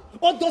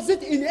 Or does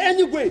it in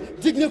any way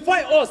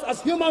dignify us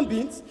as human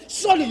beings?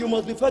 Surely you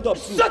must be fed up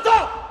too. Shut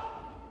up!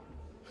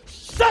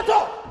 Shut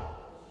up!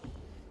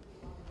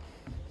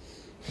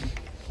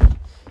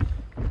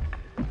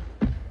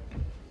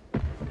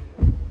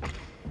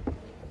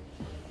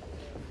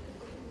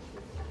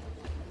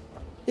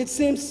 It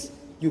seems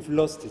you've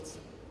lost it.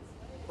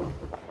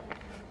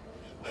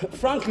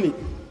 Frankly,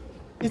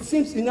 it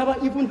seems you never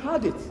even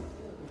had it.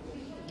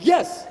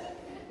 Yes.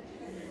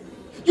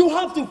 You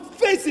have to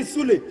face it,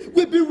 Sule.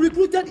 We've been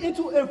recruited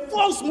into a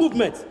false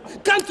movement.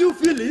 Can't you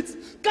feel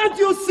it? Can't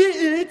you see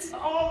it?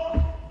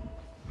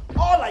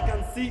 All I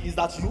can see is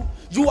that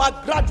you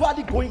are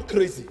gradually going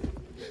crazy.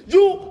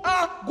 You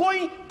are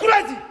going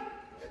crazy.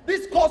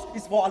 This cause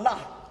is for Allah,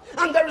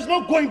 and there is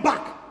no going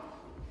back.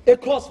 A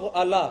cause for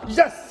Allah.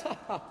 Yes.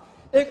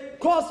 A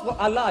cause for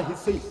Allah, he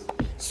says.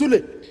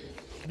 Sule,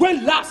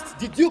 when last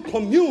did you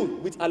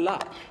commune with Allah?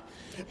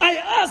 I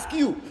ask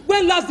you,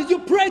 when last did you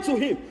pray to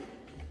Him?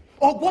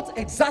 Or what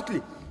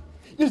exactly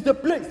is the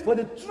place for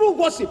the true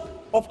worship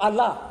of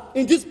Allah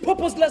in this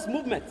purposeless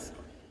movement?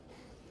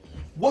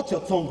 Watch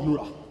your tongue,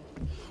 Nura.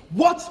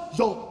 Watch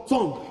your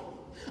tongue.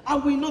 I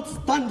will not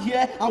stand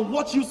here and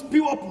watch you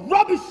spew up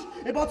rubbish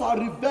about our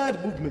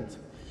revered movement.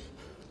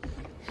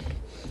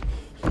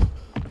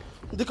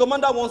 The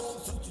commander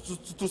wants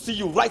to see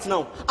you right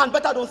now, and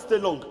better don't stay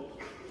long.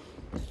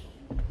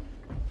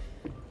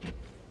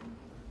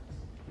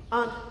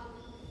 And,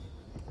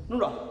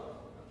 Nura,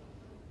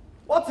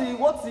 what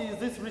is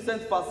this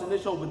recent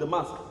fascination with the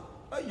mask?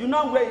 You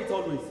now wear it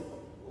always.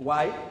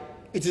 Why?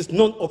 It is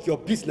none of your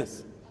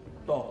business.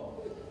 Talk.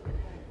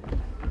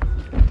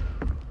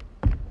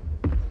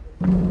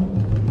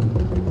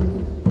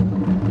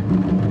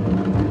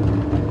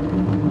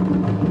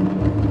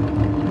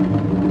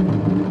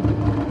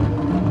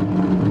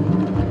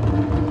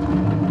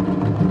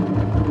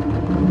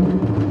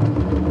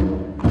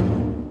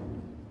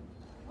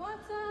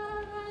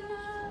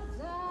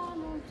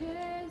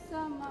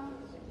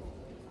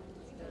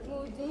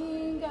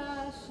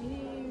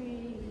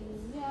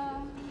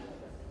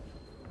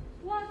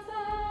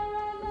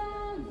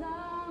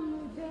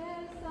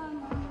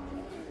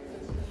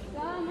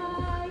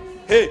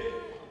 Hey,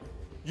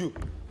 you,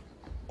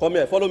 come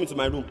here, follow me to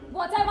my room.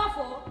 Whatever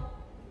for?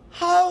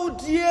 How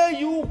dare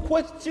you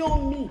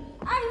question me?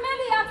 I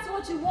merely asked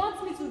what you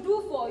want me to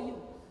do for you.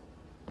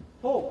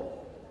 Oh,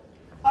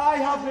 I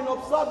have been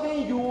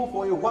observing you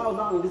for a while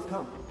now in this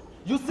camp.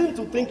 You seem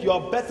to think you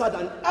are better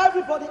than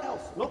everybody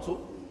else, not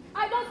so?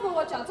 I don't know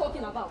what you're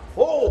talking about.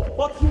 Oh,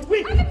 but you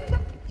win.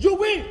 You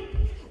win.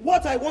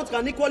 What I want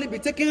can equally be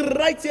taken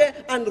right here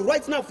and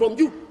right now from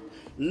you.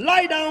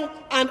 Lie down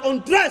and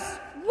undress.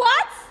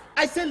 What?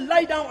 I say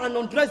lie down and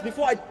undress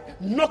before I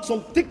knock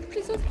some thick.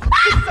 Please,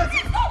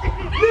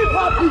 Leave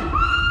her be.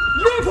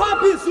 Leave her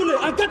be, Sule,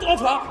 and get off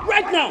her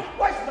right now.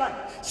 Why should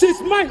I?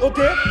 She's mine,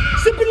 okay?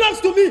 She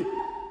belongs to me.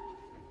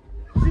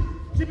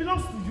 She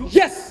belongs to you?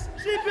 Yes.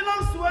 She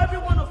belongs to every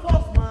one of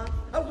us, man.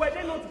 And were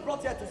they not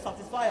brought here to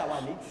satisfy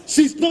our needs?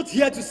 She's not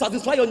here to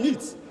satisfy your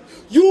needs.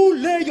 You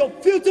lay your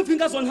filthy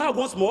fingers on her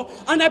once more,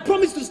 and I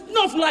promise to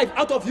snuff life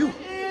out of you.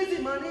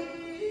 Easy, man.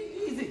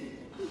 Easy.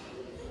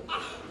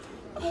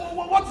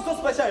 What is so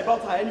special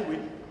about her anyway?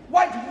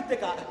 Why do you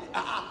take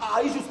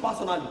our issues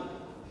personally?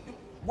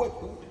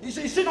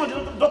 Is she not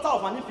the daughter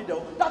of an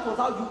infidel? That was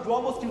how you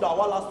almost killed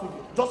our last week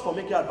just for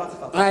making advances.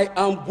 I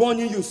am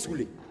warning you,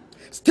 Sule.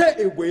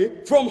 Stay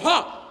away from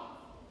her.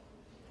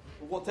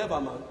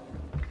 Whatever, man.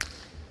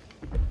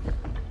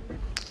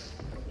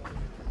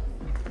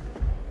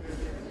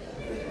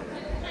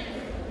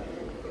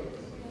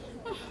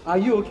 Are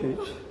you okay?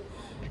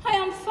 I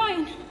am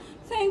fine.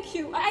 Thank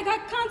you. I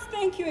can't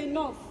thank you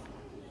enough.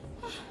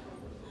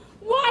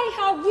 Why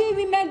have we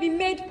women been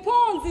made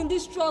pawns in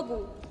this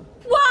struggle?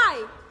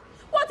 Why?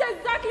 What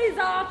exactly is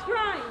our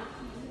crime?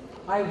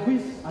 I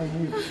wish I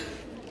knew.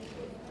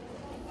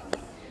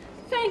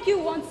 Thank you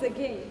once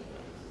again.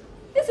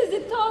 This is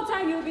the third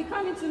time you'll be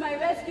coming to my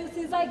rescue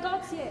since I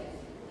got here.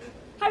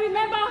 I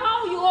remember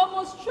how you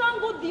almost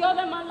strangled the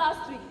other man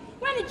last week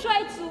when he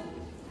tried to.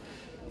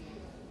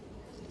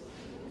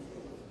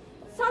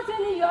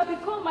 Certainly you have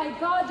become my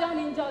guardian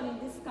angel in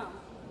this camp.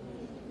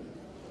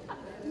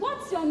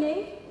 What's your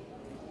name?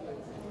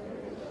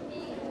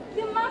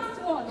 The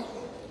masked one.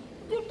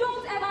 You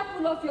don't ever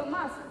pull off your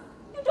mask.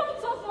 You don't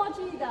talk much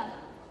either.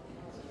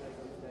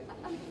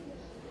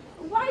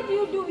 Why do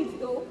you do it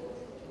though?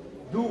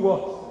 Do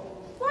what?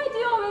 Why do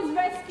you always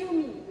rescue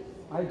me?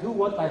 I do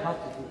what I have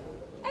to do.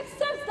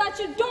 Except that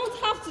you don't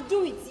have to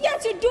do it,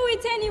 yet you do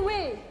it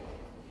anyway.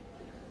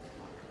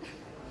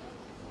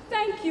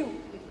 Thank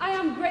you. I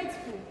am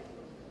grateful.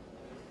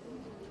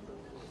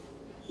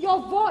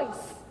 Your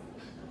voice.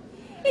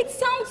 It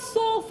sounds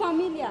so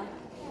familiar.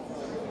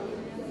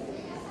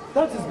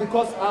 That is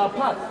because our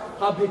paths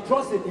have been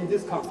crossing in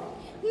this camp.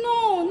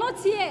 No, not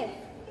here.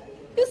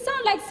 You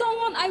sound like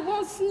someone I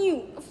once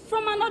knew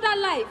from another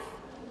life.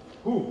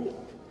 Who?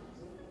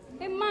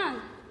 A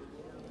man.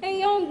 A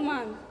young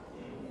man.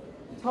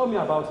 Tell me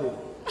about him.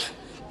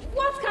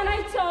 What can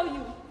I tell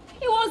you?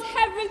 He was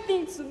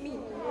everything to me.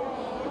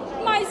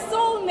 My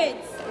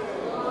soulmate.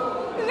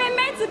 We were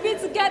meant to be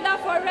together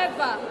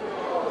forever.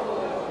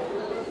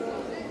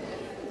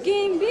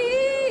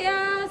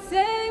 Gimbia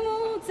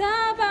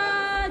semutaba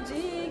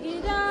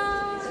jigida.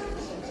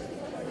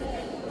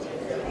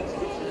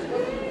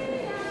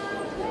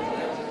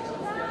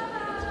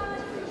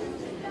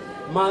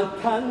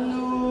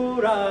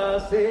 Makanura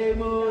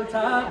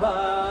semutaba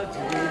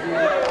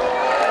jigida.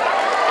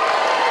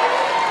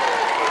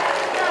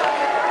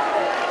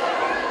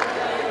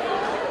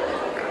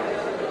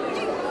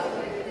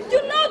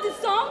 You know the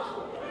song?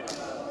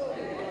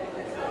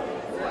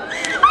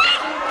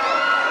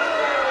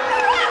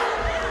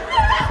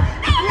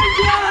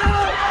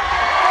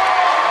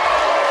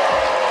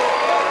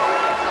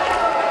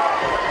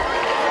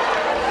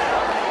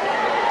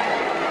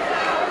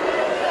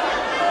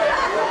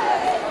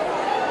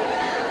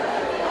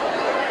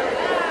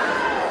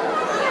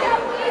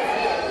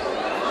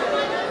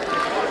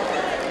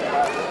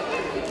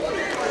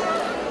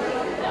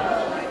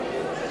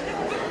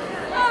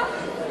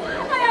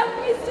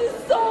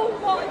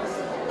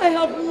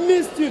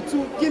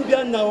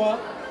 Nawa,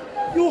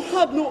 you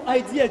have no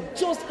idea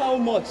just how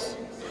much.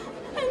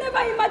 I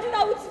never imagined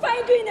I would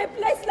find you in a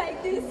place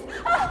like this.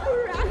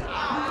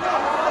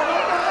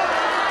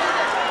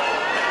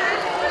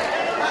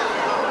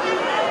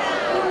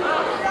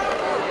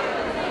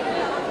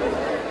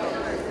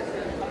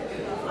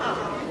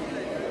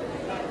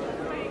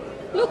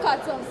 Look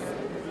at us.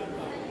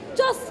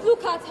 Just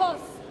look at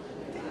us.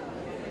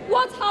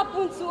 What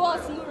happened to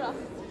us, Nura?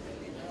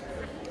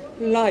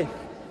 Life.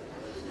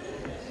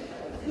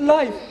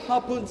 Life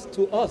happens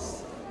to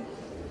us.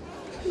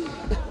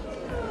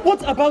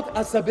 What about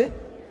Asabe?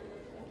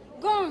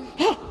 Gone.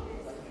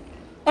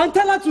 And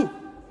Talatu?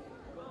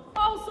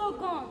 Also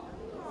gone.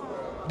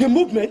 The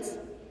movement?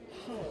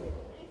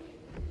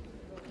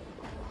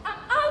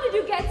 How did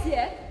you get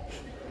here?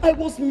 I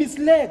was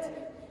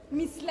misled.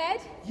 Misled?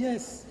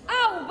 Yes.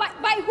 How?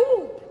 By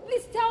who?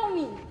 Please tell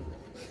me.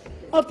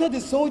 After the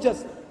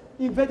soldiers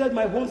invaded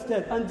my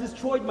homestead and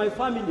destroyed my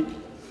family,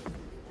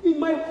 in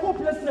my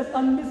hopelessness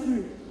and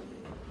misery,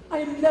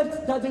 I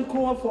left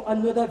Dadinkoa for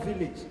another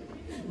village.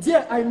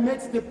 There I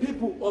met the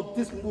people of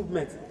this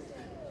movement.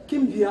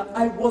 Kimbia,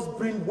 I was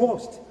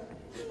brainwashed.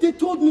 They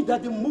told me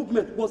that the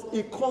movement was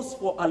a cause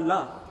for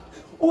Allah.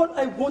 All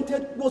I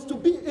wanted was to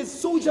be a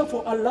soldier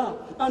for Allah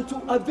and to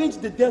avenge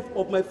the death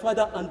of my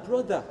father and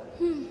brother.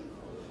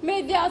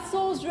 May their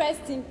souls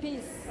rest in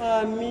peace.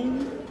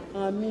 Ameen.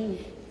 Ameen.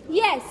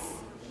 Yes.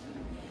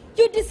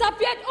 You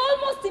disappeared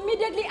almost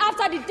immediately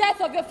after the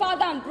death of your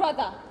father and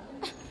brother.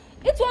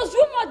 It was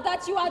rumored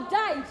that you had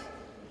died.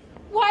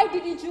 Why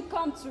didn't you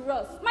come to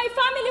us? My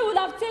family would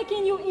have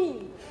taken you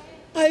in.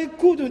 I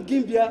couldn't,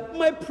 Gimbia.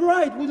 My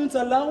pride wouldn't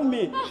allow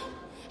me.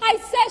 I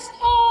searched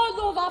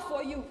all over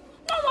for you.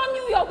 No one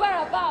knew your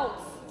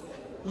whereabouts.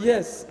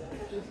 Yes.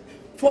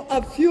 For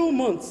a few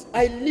months,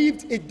 I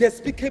lived a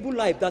despicable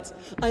life that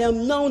I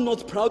am now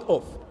not proud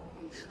of.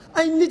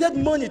 I needed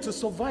money to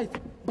survive,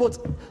 but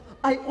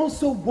I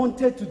also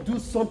wanted to do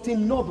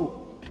something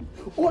noble.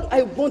 All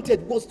I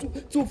wanted was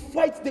to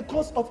fight the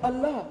cause of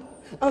Allah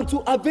and to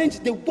avenge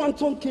the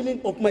wanton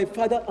killing of my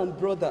father and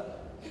brother,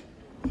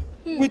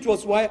 which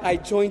was why I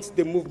joined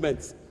the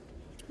movement.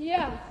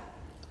 Yeah.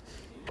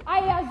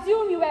 I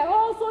assume you were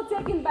also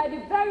taken by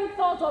the very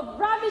thought of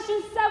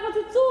ravishing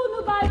 72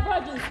 nubile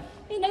virgins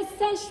in a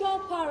sensual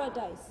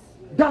paradise.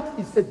 That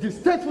is a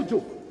distasteful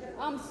joke.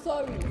 I'm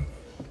sorry.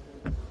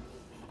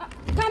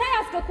 Can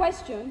I ask a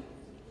question?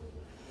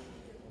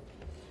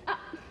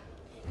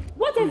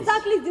 What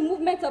exactly is the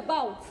movement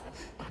about?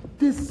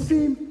 The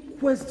same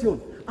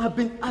question I've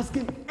been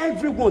asking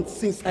everyone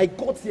since I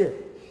got here.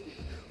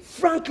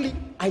 Frankly,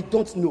 I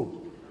don't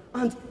know.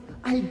 And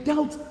I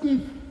doubt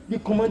if the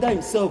commander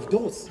himself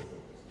does.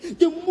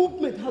 The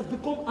movement has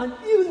become an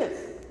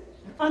illness,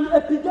 an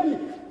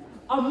epidemic,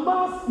 a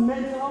mass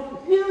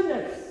mental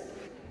illness.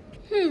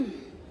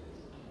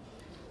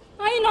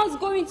 Are you not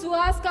going to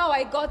ask how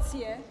I got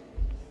here?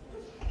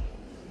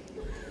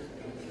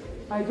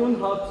 I don't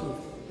have to.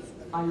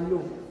 I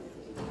know.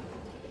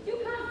 You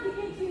can't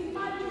begin to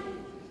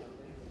imagine.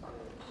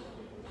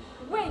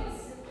 Wait.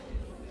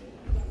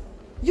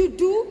 You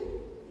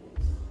do?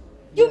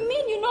 You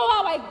mean you know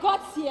how I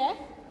got here?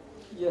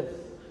 Yes.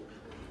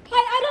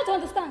 I don't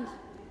understand.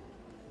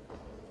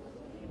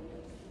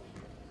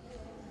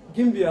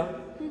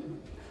 Gimbia,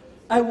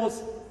 I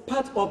was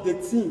part of the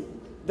team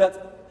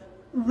that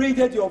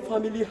raided your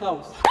family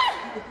house.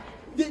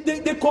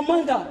 The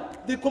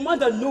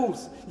commander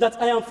knows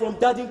that I am from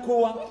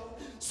Dadinkowa.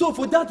 So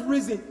for that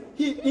reason,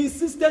 he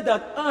insisted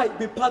that I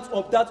be part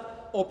of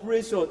that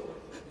operation.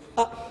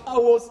 I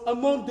was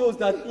among those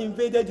that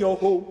invaded your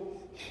home.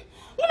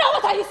 Nuna,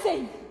 what are you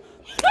saying?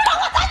 Nuna,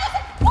 what are you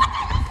saying? What are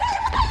you saying? What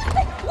are you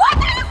saying? What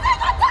are you saying?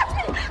 Don't touch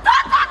me!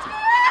 Don't touch me!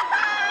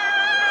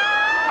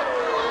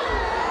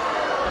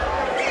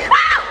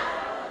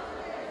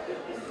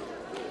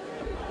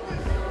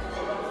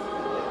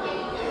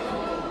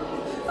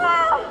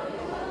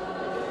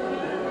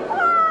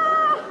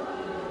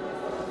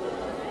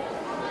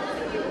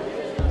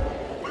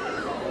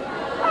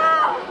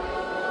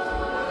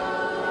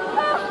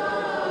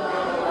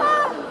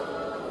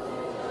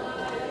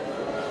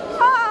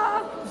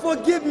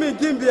 Forgive me,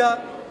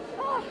 Gimbia.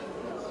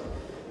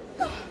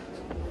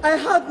 I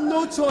had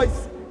no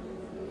choice.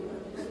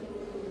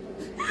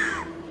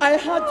 I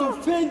had to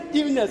feign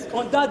illness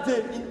on that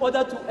day in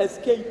order to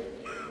escape.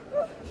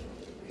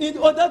 In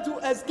order to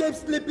escape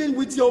sleeping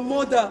with your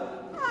mother.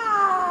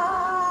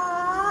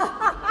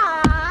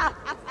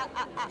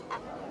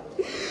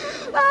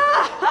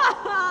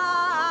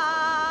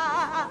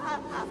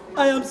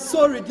 I am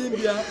sorry,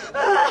 Gimbia.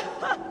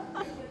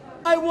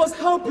 I was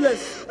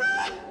helpless.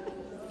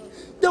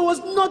 There was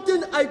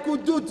nothing I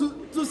could do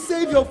to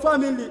save your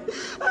family.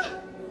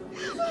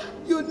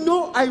 You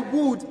know I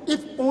would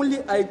if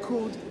only I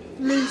could.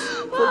 Please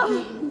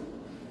forgive me.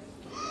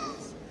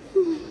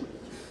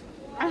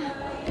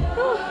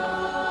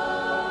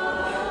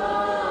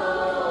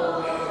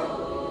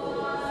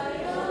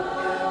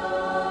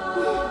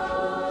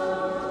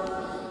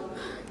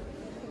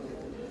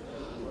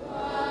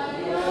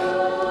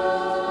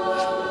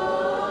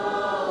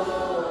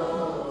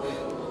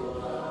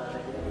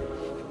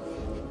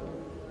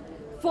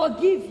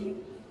 Forgive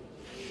you?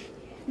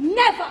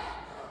 Never!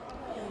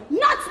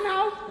 Not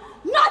now,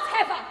 not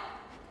ever!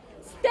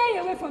 Stay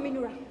away from me,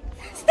 Nura.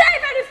 Stay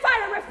very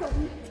far away from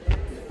me.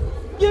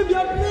 Give me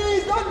a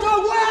please, don't go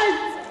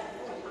away!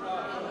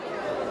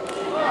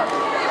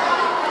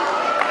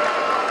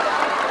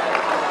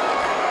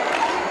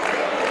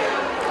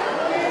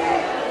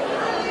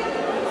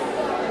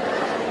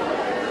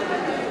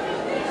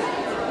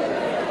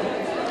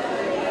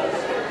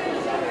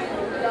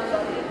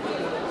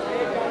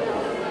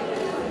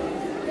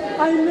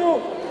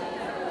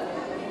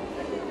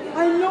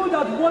 I know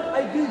that what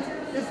I did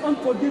is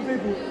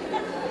unforgivable.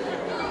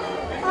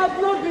 I've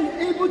not been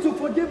able to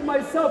forgive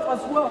myself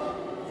as well.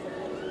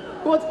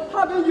 But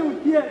having you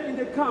here in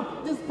the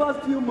camp these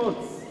past few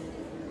months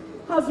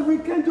has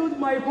rekindled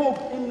my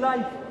hope in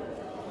life.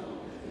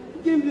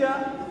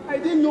 Gimbia, I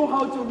didn't know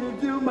how to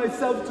reveal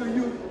myself to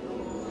you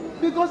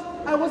because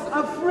I was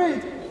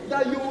afraid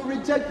that you would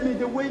reject me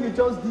the way you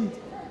just did.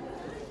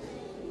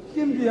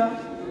 Gimbia,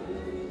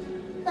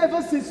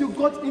 Ever since you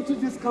got into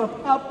this camp,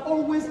 I've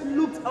always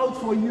looked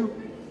out for you.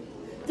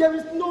 There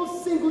is no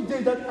single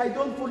day that I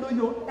don't follow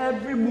your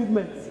every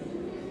movement.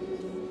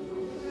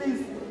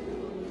 Please,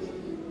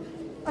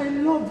 I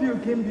love you,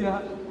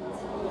 Gimbia.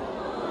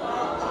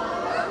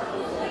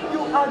 You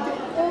are the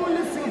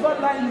only silver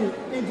lining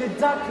in the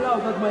dark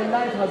cloud that my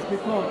life has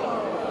become.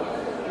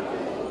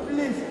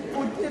 Please,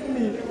 forgive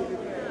me.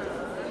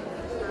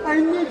 I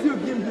need you,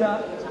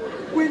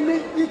 Gimbia. We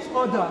need each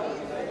other.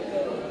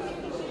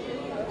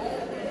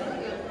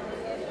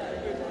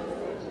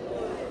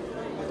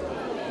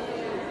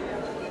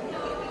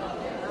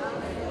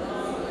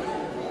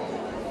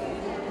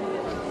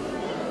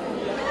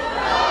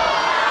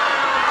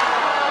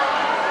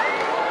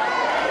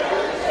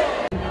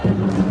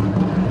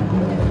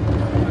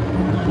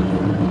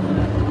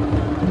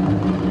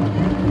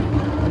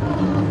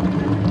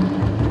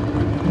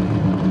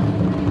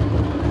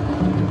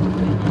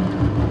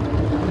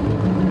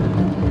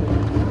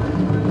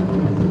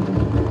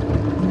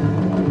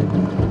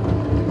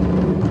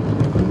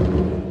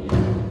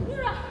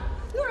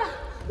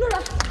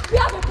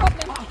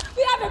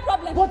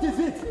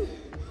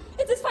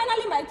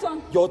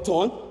 Your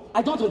turn?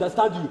 I don't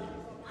understand you.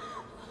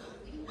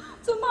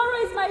 Tomorrow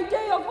is my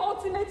day of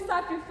ultimate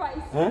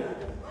sacrifice. Huh?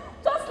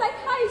 Just like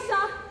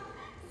Aisha,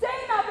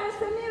 Zainab and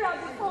Samira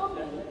before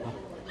me.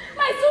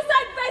 My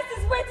suicide vest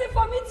is waiting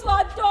for me to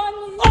adorn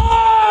you.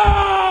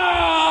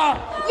 Ah!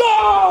 No!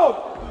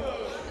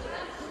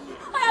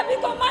 I have been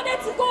commanded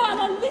to go and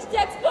unleash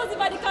the explosive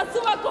at the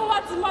Kasuwa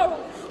Kowa tomorrow,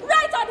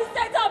 right at the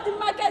center of the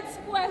market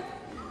square.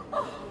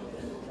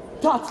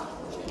 That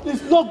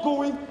is not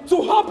going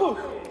to happen.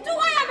 Do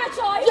I have a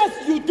choice?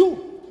 Yes, you do.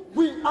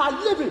 We are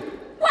living.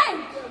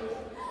 When?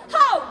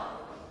 How?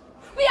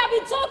 We have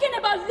been talking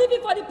about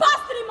living for the past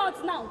 3 months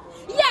now.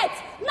 Yet,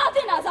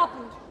 nothing has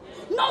happened.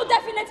 No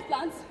definite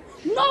plans,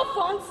 no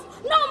funds,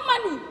 no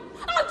money.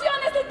 How do you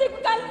honestly think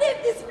we can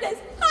leave this place?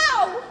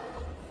 How?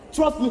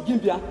 Trust me,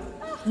 Gimbia.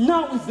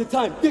 Now is the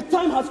time. The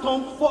time has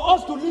come for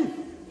us to leave.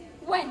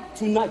 When?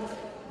 Tonight.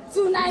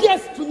 Tonight?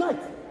 Yes,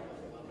 tonight.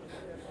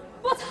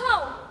 But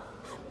how?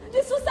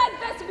 The suicide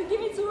vest will be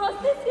given to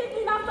us this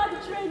evening after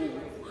the training.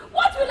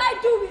 What will I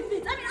do with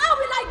it? I mean, how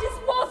will I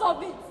dispose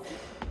of it?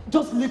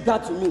 Just leave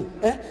that to me.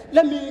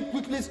 Let me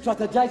quickly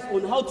strategize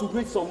on how to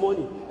raise some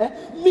money.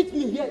 Meet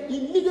me here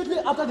immediately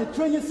after the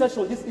training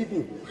session this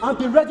evening and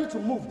be ready to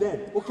move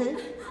then, okay?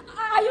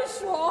 Are you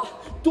sure?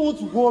 Don't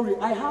worry,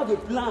 I have a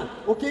plan,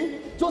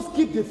 okay? Just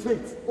keep the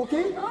faith,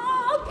 okay?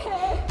 Oh,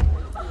 okay.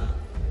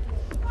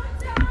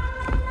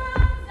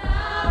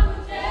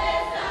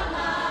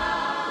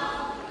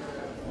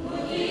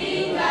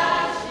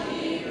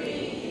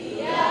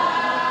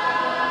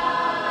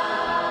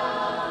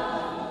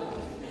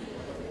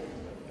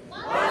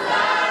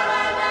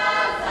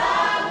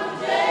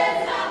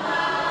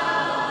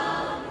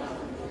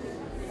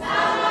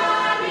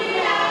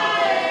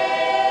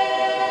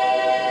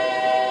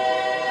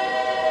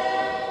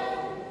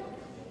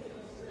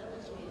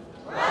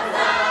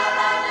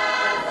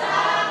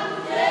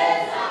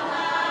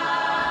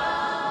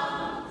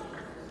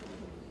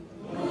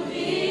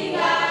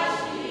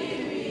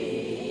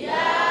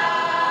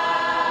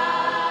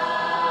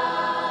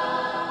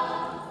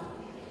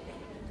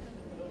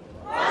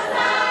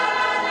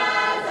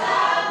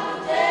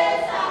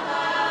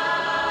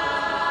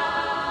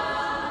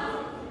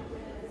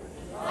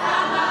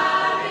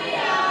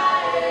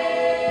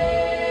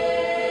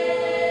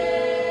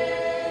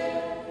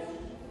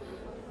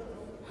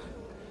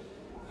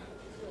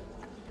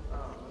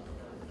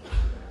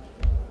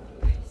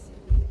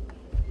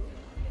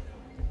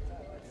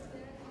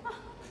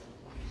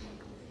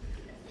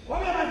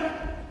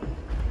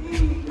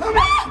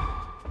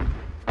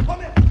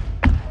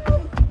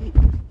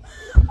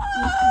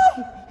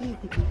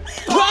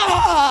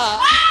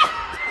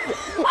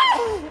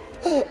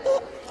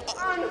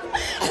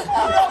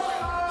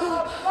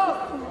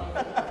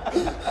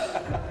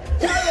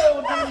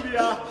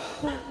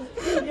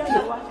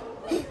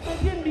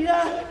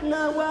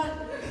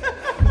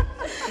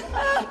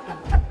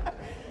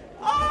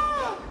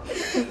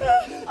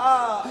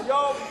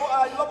 Your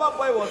lover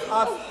boy was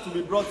asked to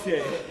be brought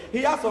here. He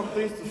has some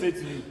things to say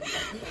to you.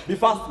 Be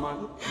fast,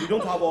 man. You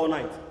don't have all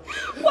night.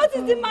 What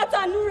is the matter,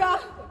 Nura?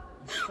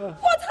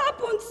 What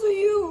happened to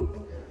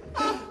you?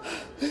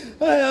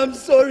 I am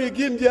sorry,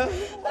 Gimbia.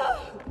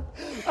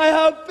 I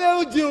have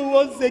failed you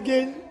once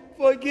again.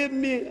 Forgive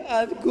me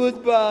and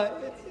goodbye.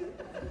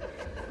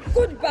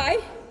 Goodbye?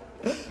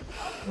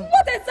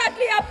 What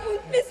exactly happened?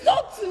 Please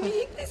talk to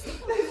me.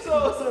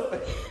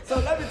 So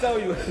let me tell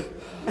you.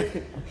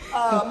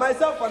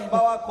 Myself and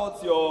Bawa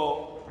caught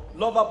your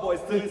lover boy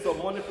stealing some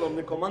money from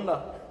the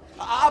commander.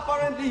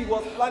 Apparently, he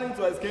was planning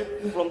to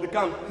escape from the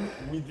camp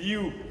with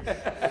you.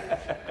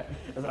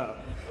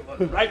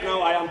 Right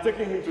now, I am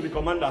taking him to the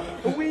commander.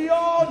 We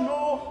all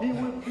know he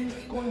will be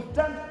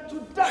condemned to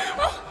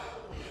death.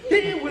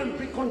 He will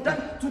be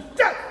condemned to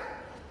death.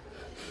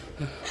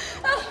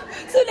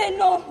 Sule,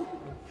 no.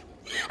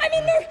 I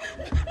mean,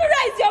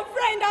 Nura is your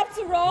friend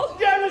after all.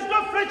 There is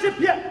no friendship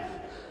here.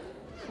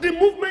 The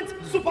movement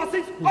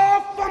supersedes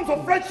all forms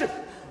of friendship.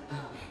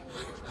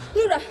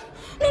 Nura,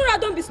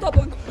 don't be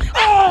stubborn.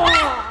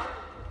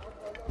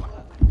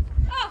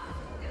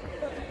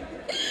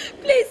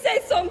 Please say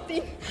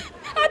something.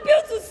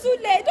 Appeal to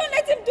Sule. Don't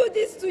let him do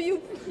this to you,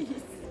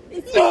 please.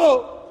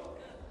 No!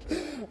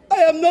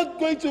 I am not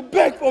going to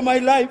beg for my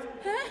life.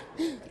 Huh?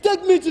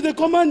 Take me to the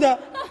commander.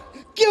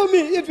 Kill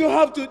me if you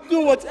have to.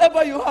 Do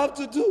whatever you have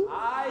to do.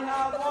 I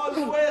have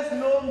always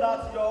known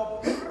that your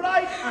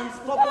pride and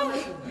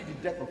stubbornness will be the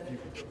death of you.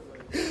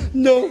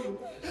 No,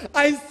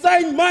 I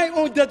signed my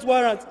own death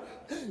warrant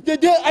the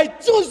day I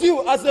chose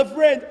you as a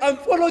friend and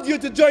followed you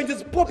to join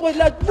this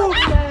purposeless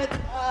movement.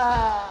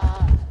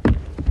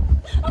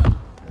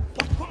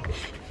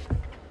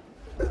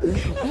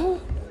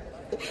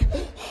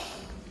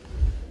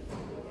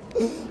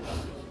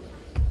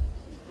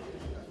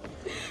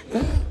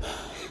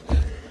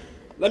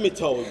 Let me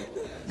tell you,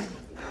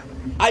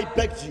 I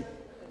begged you,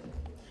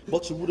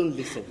 but you wouldn't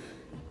listen.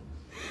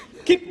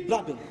 Keep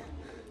blabbing.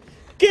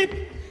 Keep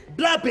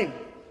blabbing.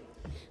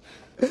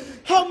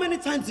 How many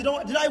times did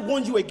I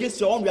warn you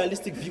against your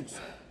unrealistic views?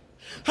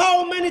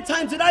 How many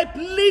times did I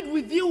plead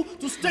with you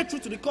to stay true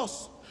to the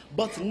cause?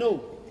 But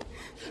no.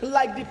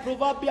 Like the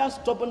proverbial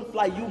stubborn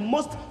fly, you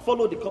must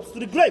follow the corpse to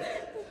the grave.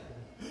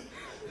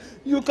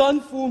 You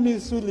can't fool me,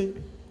 Sule.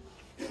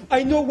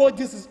 I know what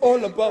this is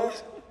all about.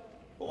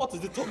 What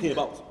is it talking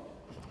about?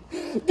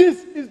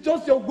 This is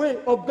just your way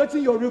of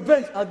getting your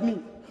revenge at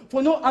me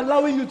for not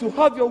allowing you to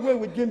have your way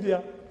with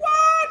Gimbia.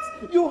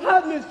 What? You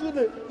had me,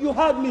 Sule. You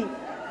had me.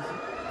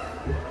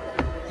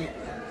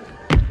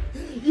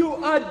 You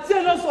are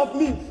jealous of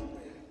me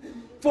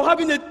for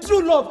having a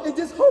true love in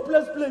this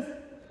hopeless place.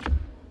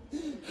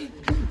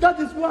 That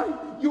is why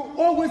you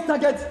always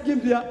target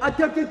Gimbia,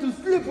 attempting to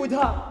sleep with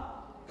her.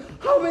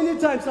 How many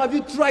times have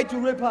you tried to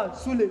rape her,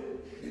 Sule?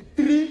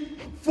 3,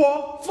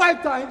 4,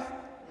 5 times?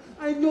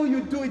 I know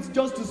you do it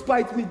just to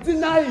spite me.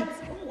 Deny it.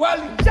 Well,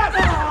 shut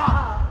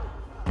up!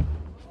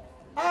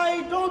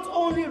 I don't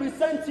only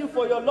resent you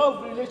for your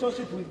love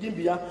relationship with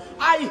Gimbia,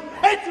 I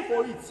hate you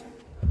for it.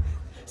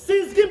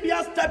 Since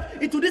Gimbia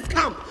stepped into this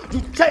camp,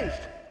 you changed.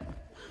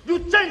 You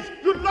changed.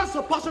 You lost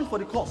your passion for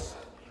the cause.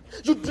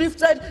 You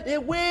drifted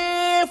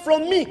away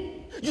from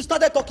me. You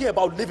started talking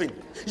about living.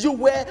 You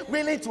were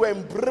willing to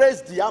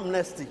embrace the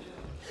amnesty.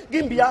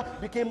 Gimbia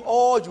became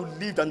all you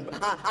lived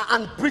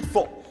and breathed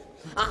for.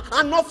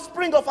 An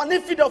offspring of an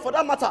infidel for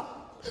that matter.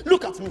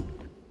 Look at me.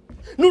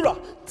 Nura,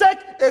 take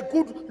a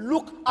good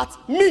look at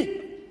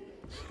me.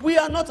 We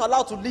are not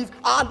allowed to live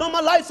our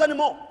normal lives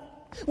anymore.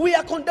 We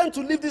are condemned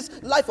to live this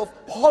life of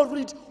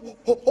horrid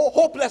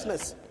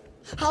hopelessness.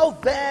 How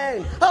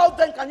then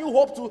can you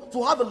hope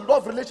to have a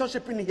love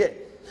relationship in here?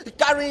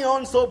 Carrying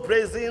on so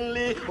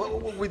brazenly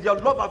with your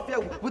love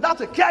affair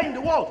without a care in the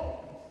world.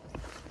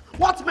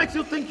 What makes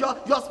you think you're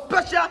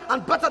special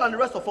and better than the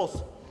rest of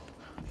us?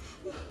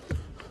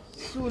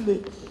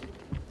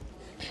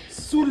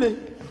 Sule.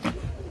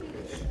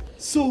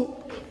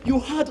 So you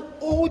had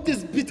all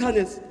this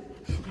bitterness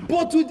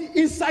bottled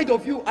inside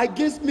of you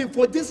against me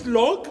for this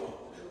long?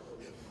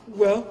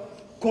 Well,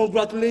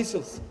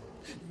 congratulations.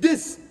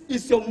 This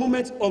is your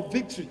moment of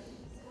victory.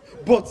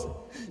 But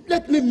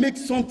let me make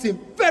something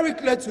very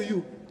clear to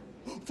you.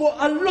 For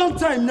a long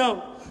time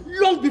now,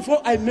 long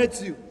before I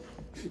met you,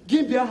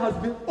 Gimbia has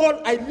been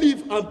all I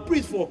live and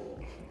breathe for.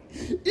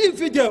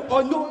 Infidel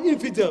or no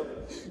infidel,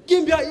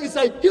 Gimbia is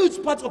a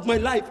huge part of my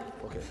life.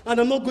 Okay.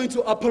 And I'm not going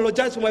to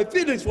apologize for my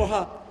feelings for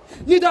her.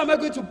 Neither am I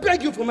going to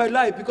beg you for my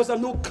life because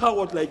I'm no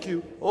coward like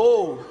you.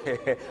 Oh,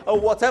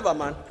 whatever,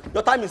 man.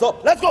 Your time is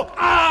up. Let's go.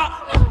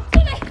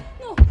 No,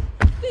 no.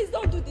 Please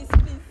don't do this,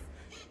 please.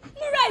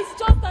 Nura is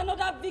just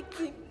another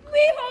victim.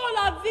 We all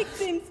are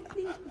victims,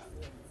 please.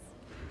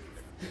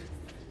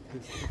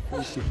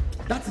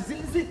 That is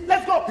easy.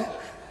 Let's go.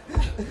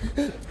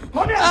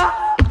 Come here.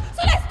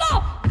 So let's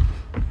stop.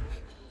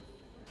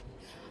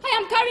 I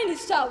am carrying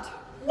his child.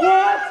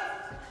 What?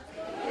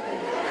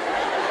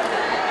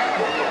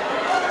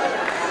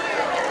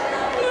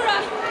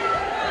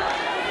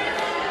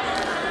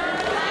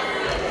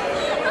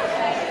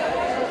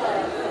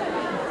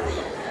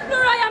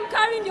 Nura, I am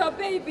carrying your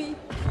baby.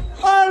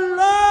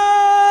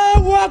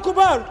 Allahu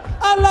Akbar.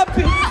 Allah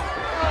be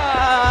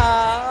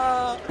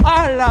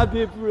Allah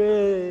be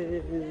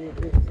praised.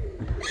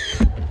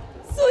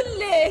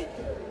 Sule.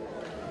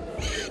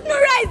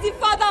 Nura is the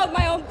father of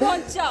my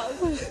unborn child.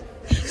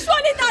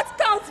 Surely that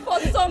counts for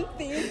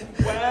something.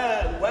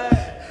 Well,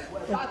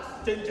 that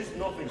changes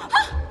nothing.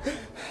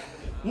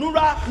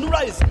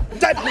 Nura is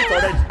dead meat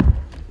already.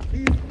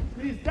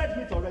 He's dead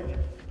meat already.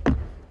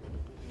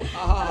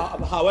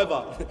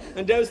 However,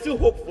 and there is still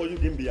hope for you,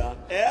 Gimbia.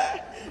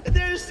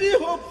 There is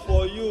still hope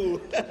for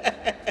you.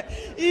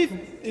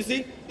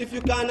 If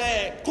you can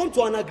come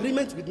to an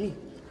agreement with me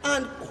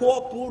and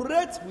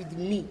cooperate with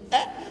me,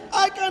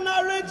 I can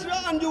arrange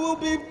and you will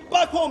be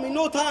back home in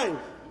no time.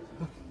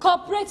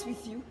 Cooperate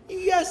with you?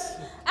 Yes.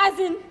 As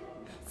in,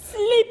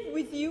 sleep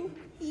with you?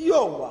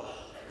 Yo.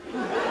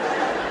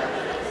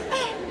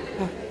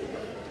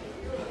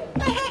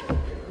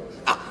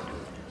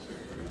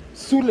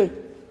 Sule,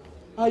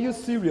 are you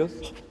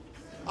serious?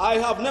 I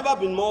have never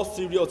been more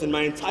serious in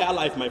my entire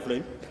life, my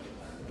friend.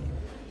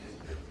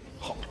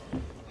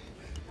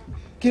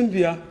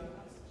 Kimbia,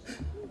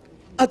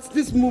 at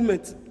this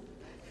moment,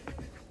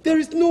 there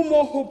is no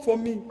more hope for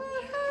me.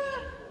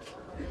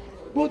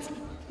 But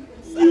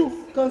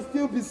you can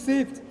still be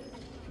saved.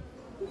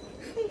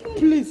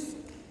 Please,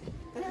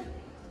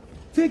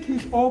 take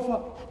his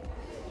offer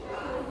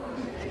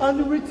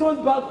and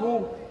return back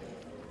home.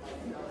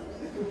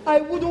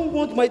 I wouldn't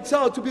want my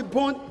child to be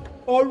born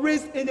or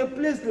raised in a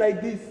place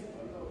like this.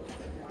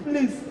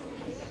 Please,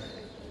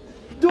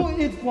 do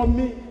it for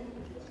me.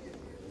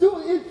 Do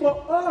it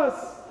for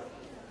us.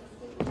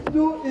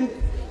 Do it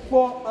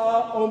for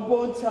our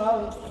unborn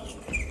child.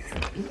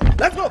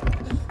 Let's go.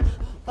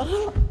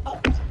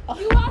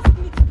 You asked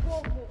me to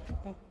go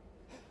home.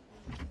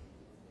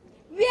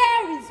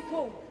 Where is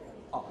home?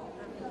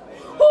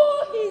 Who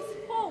is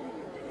home?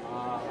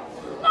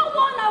 No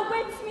one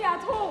awaits me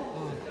at home.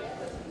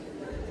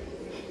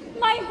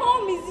 My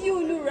home is you,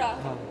 Nura.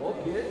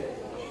 Okay.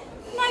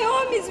 My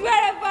home is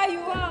wherever you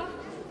are.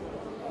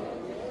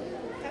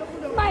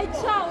 My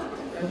child.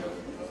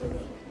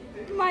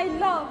 My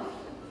love.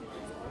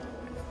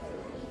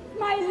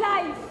 My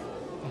life.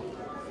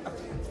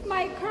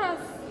 My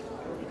cross.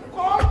 Do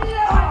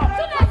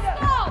not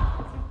stop!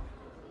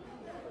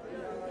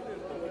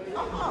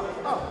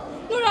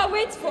 Nura,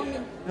 wait for me.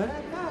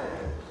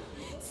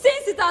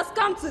 Since it has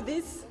come to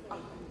this,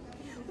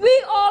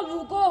 we all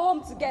will go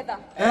home together.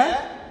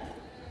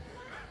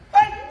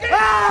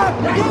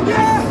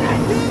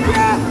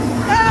 Give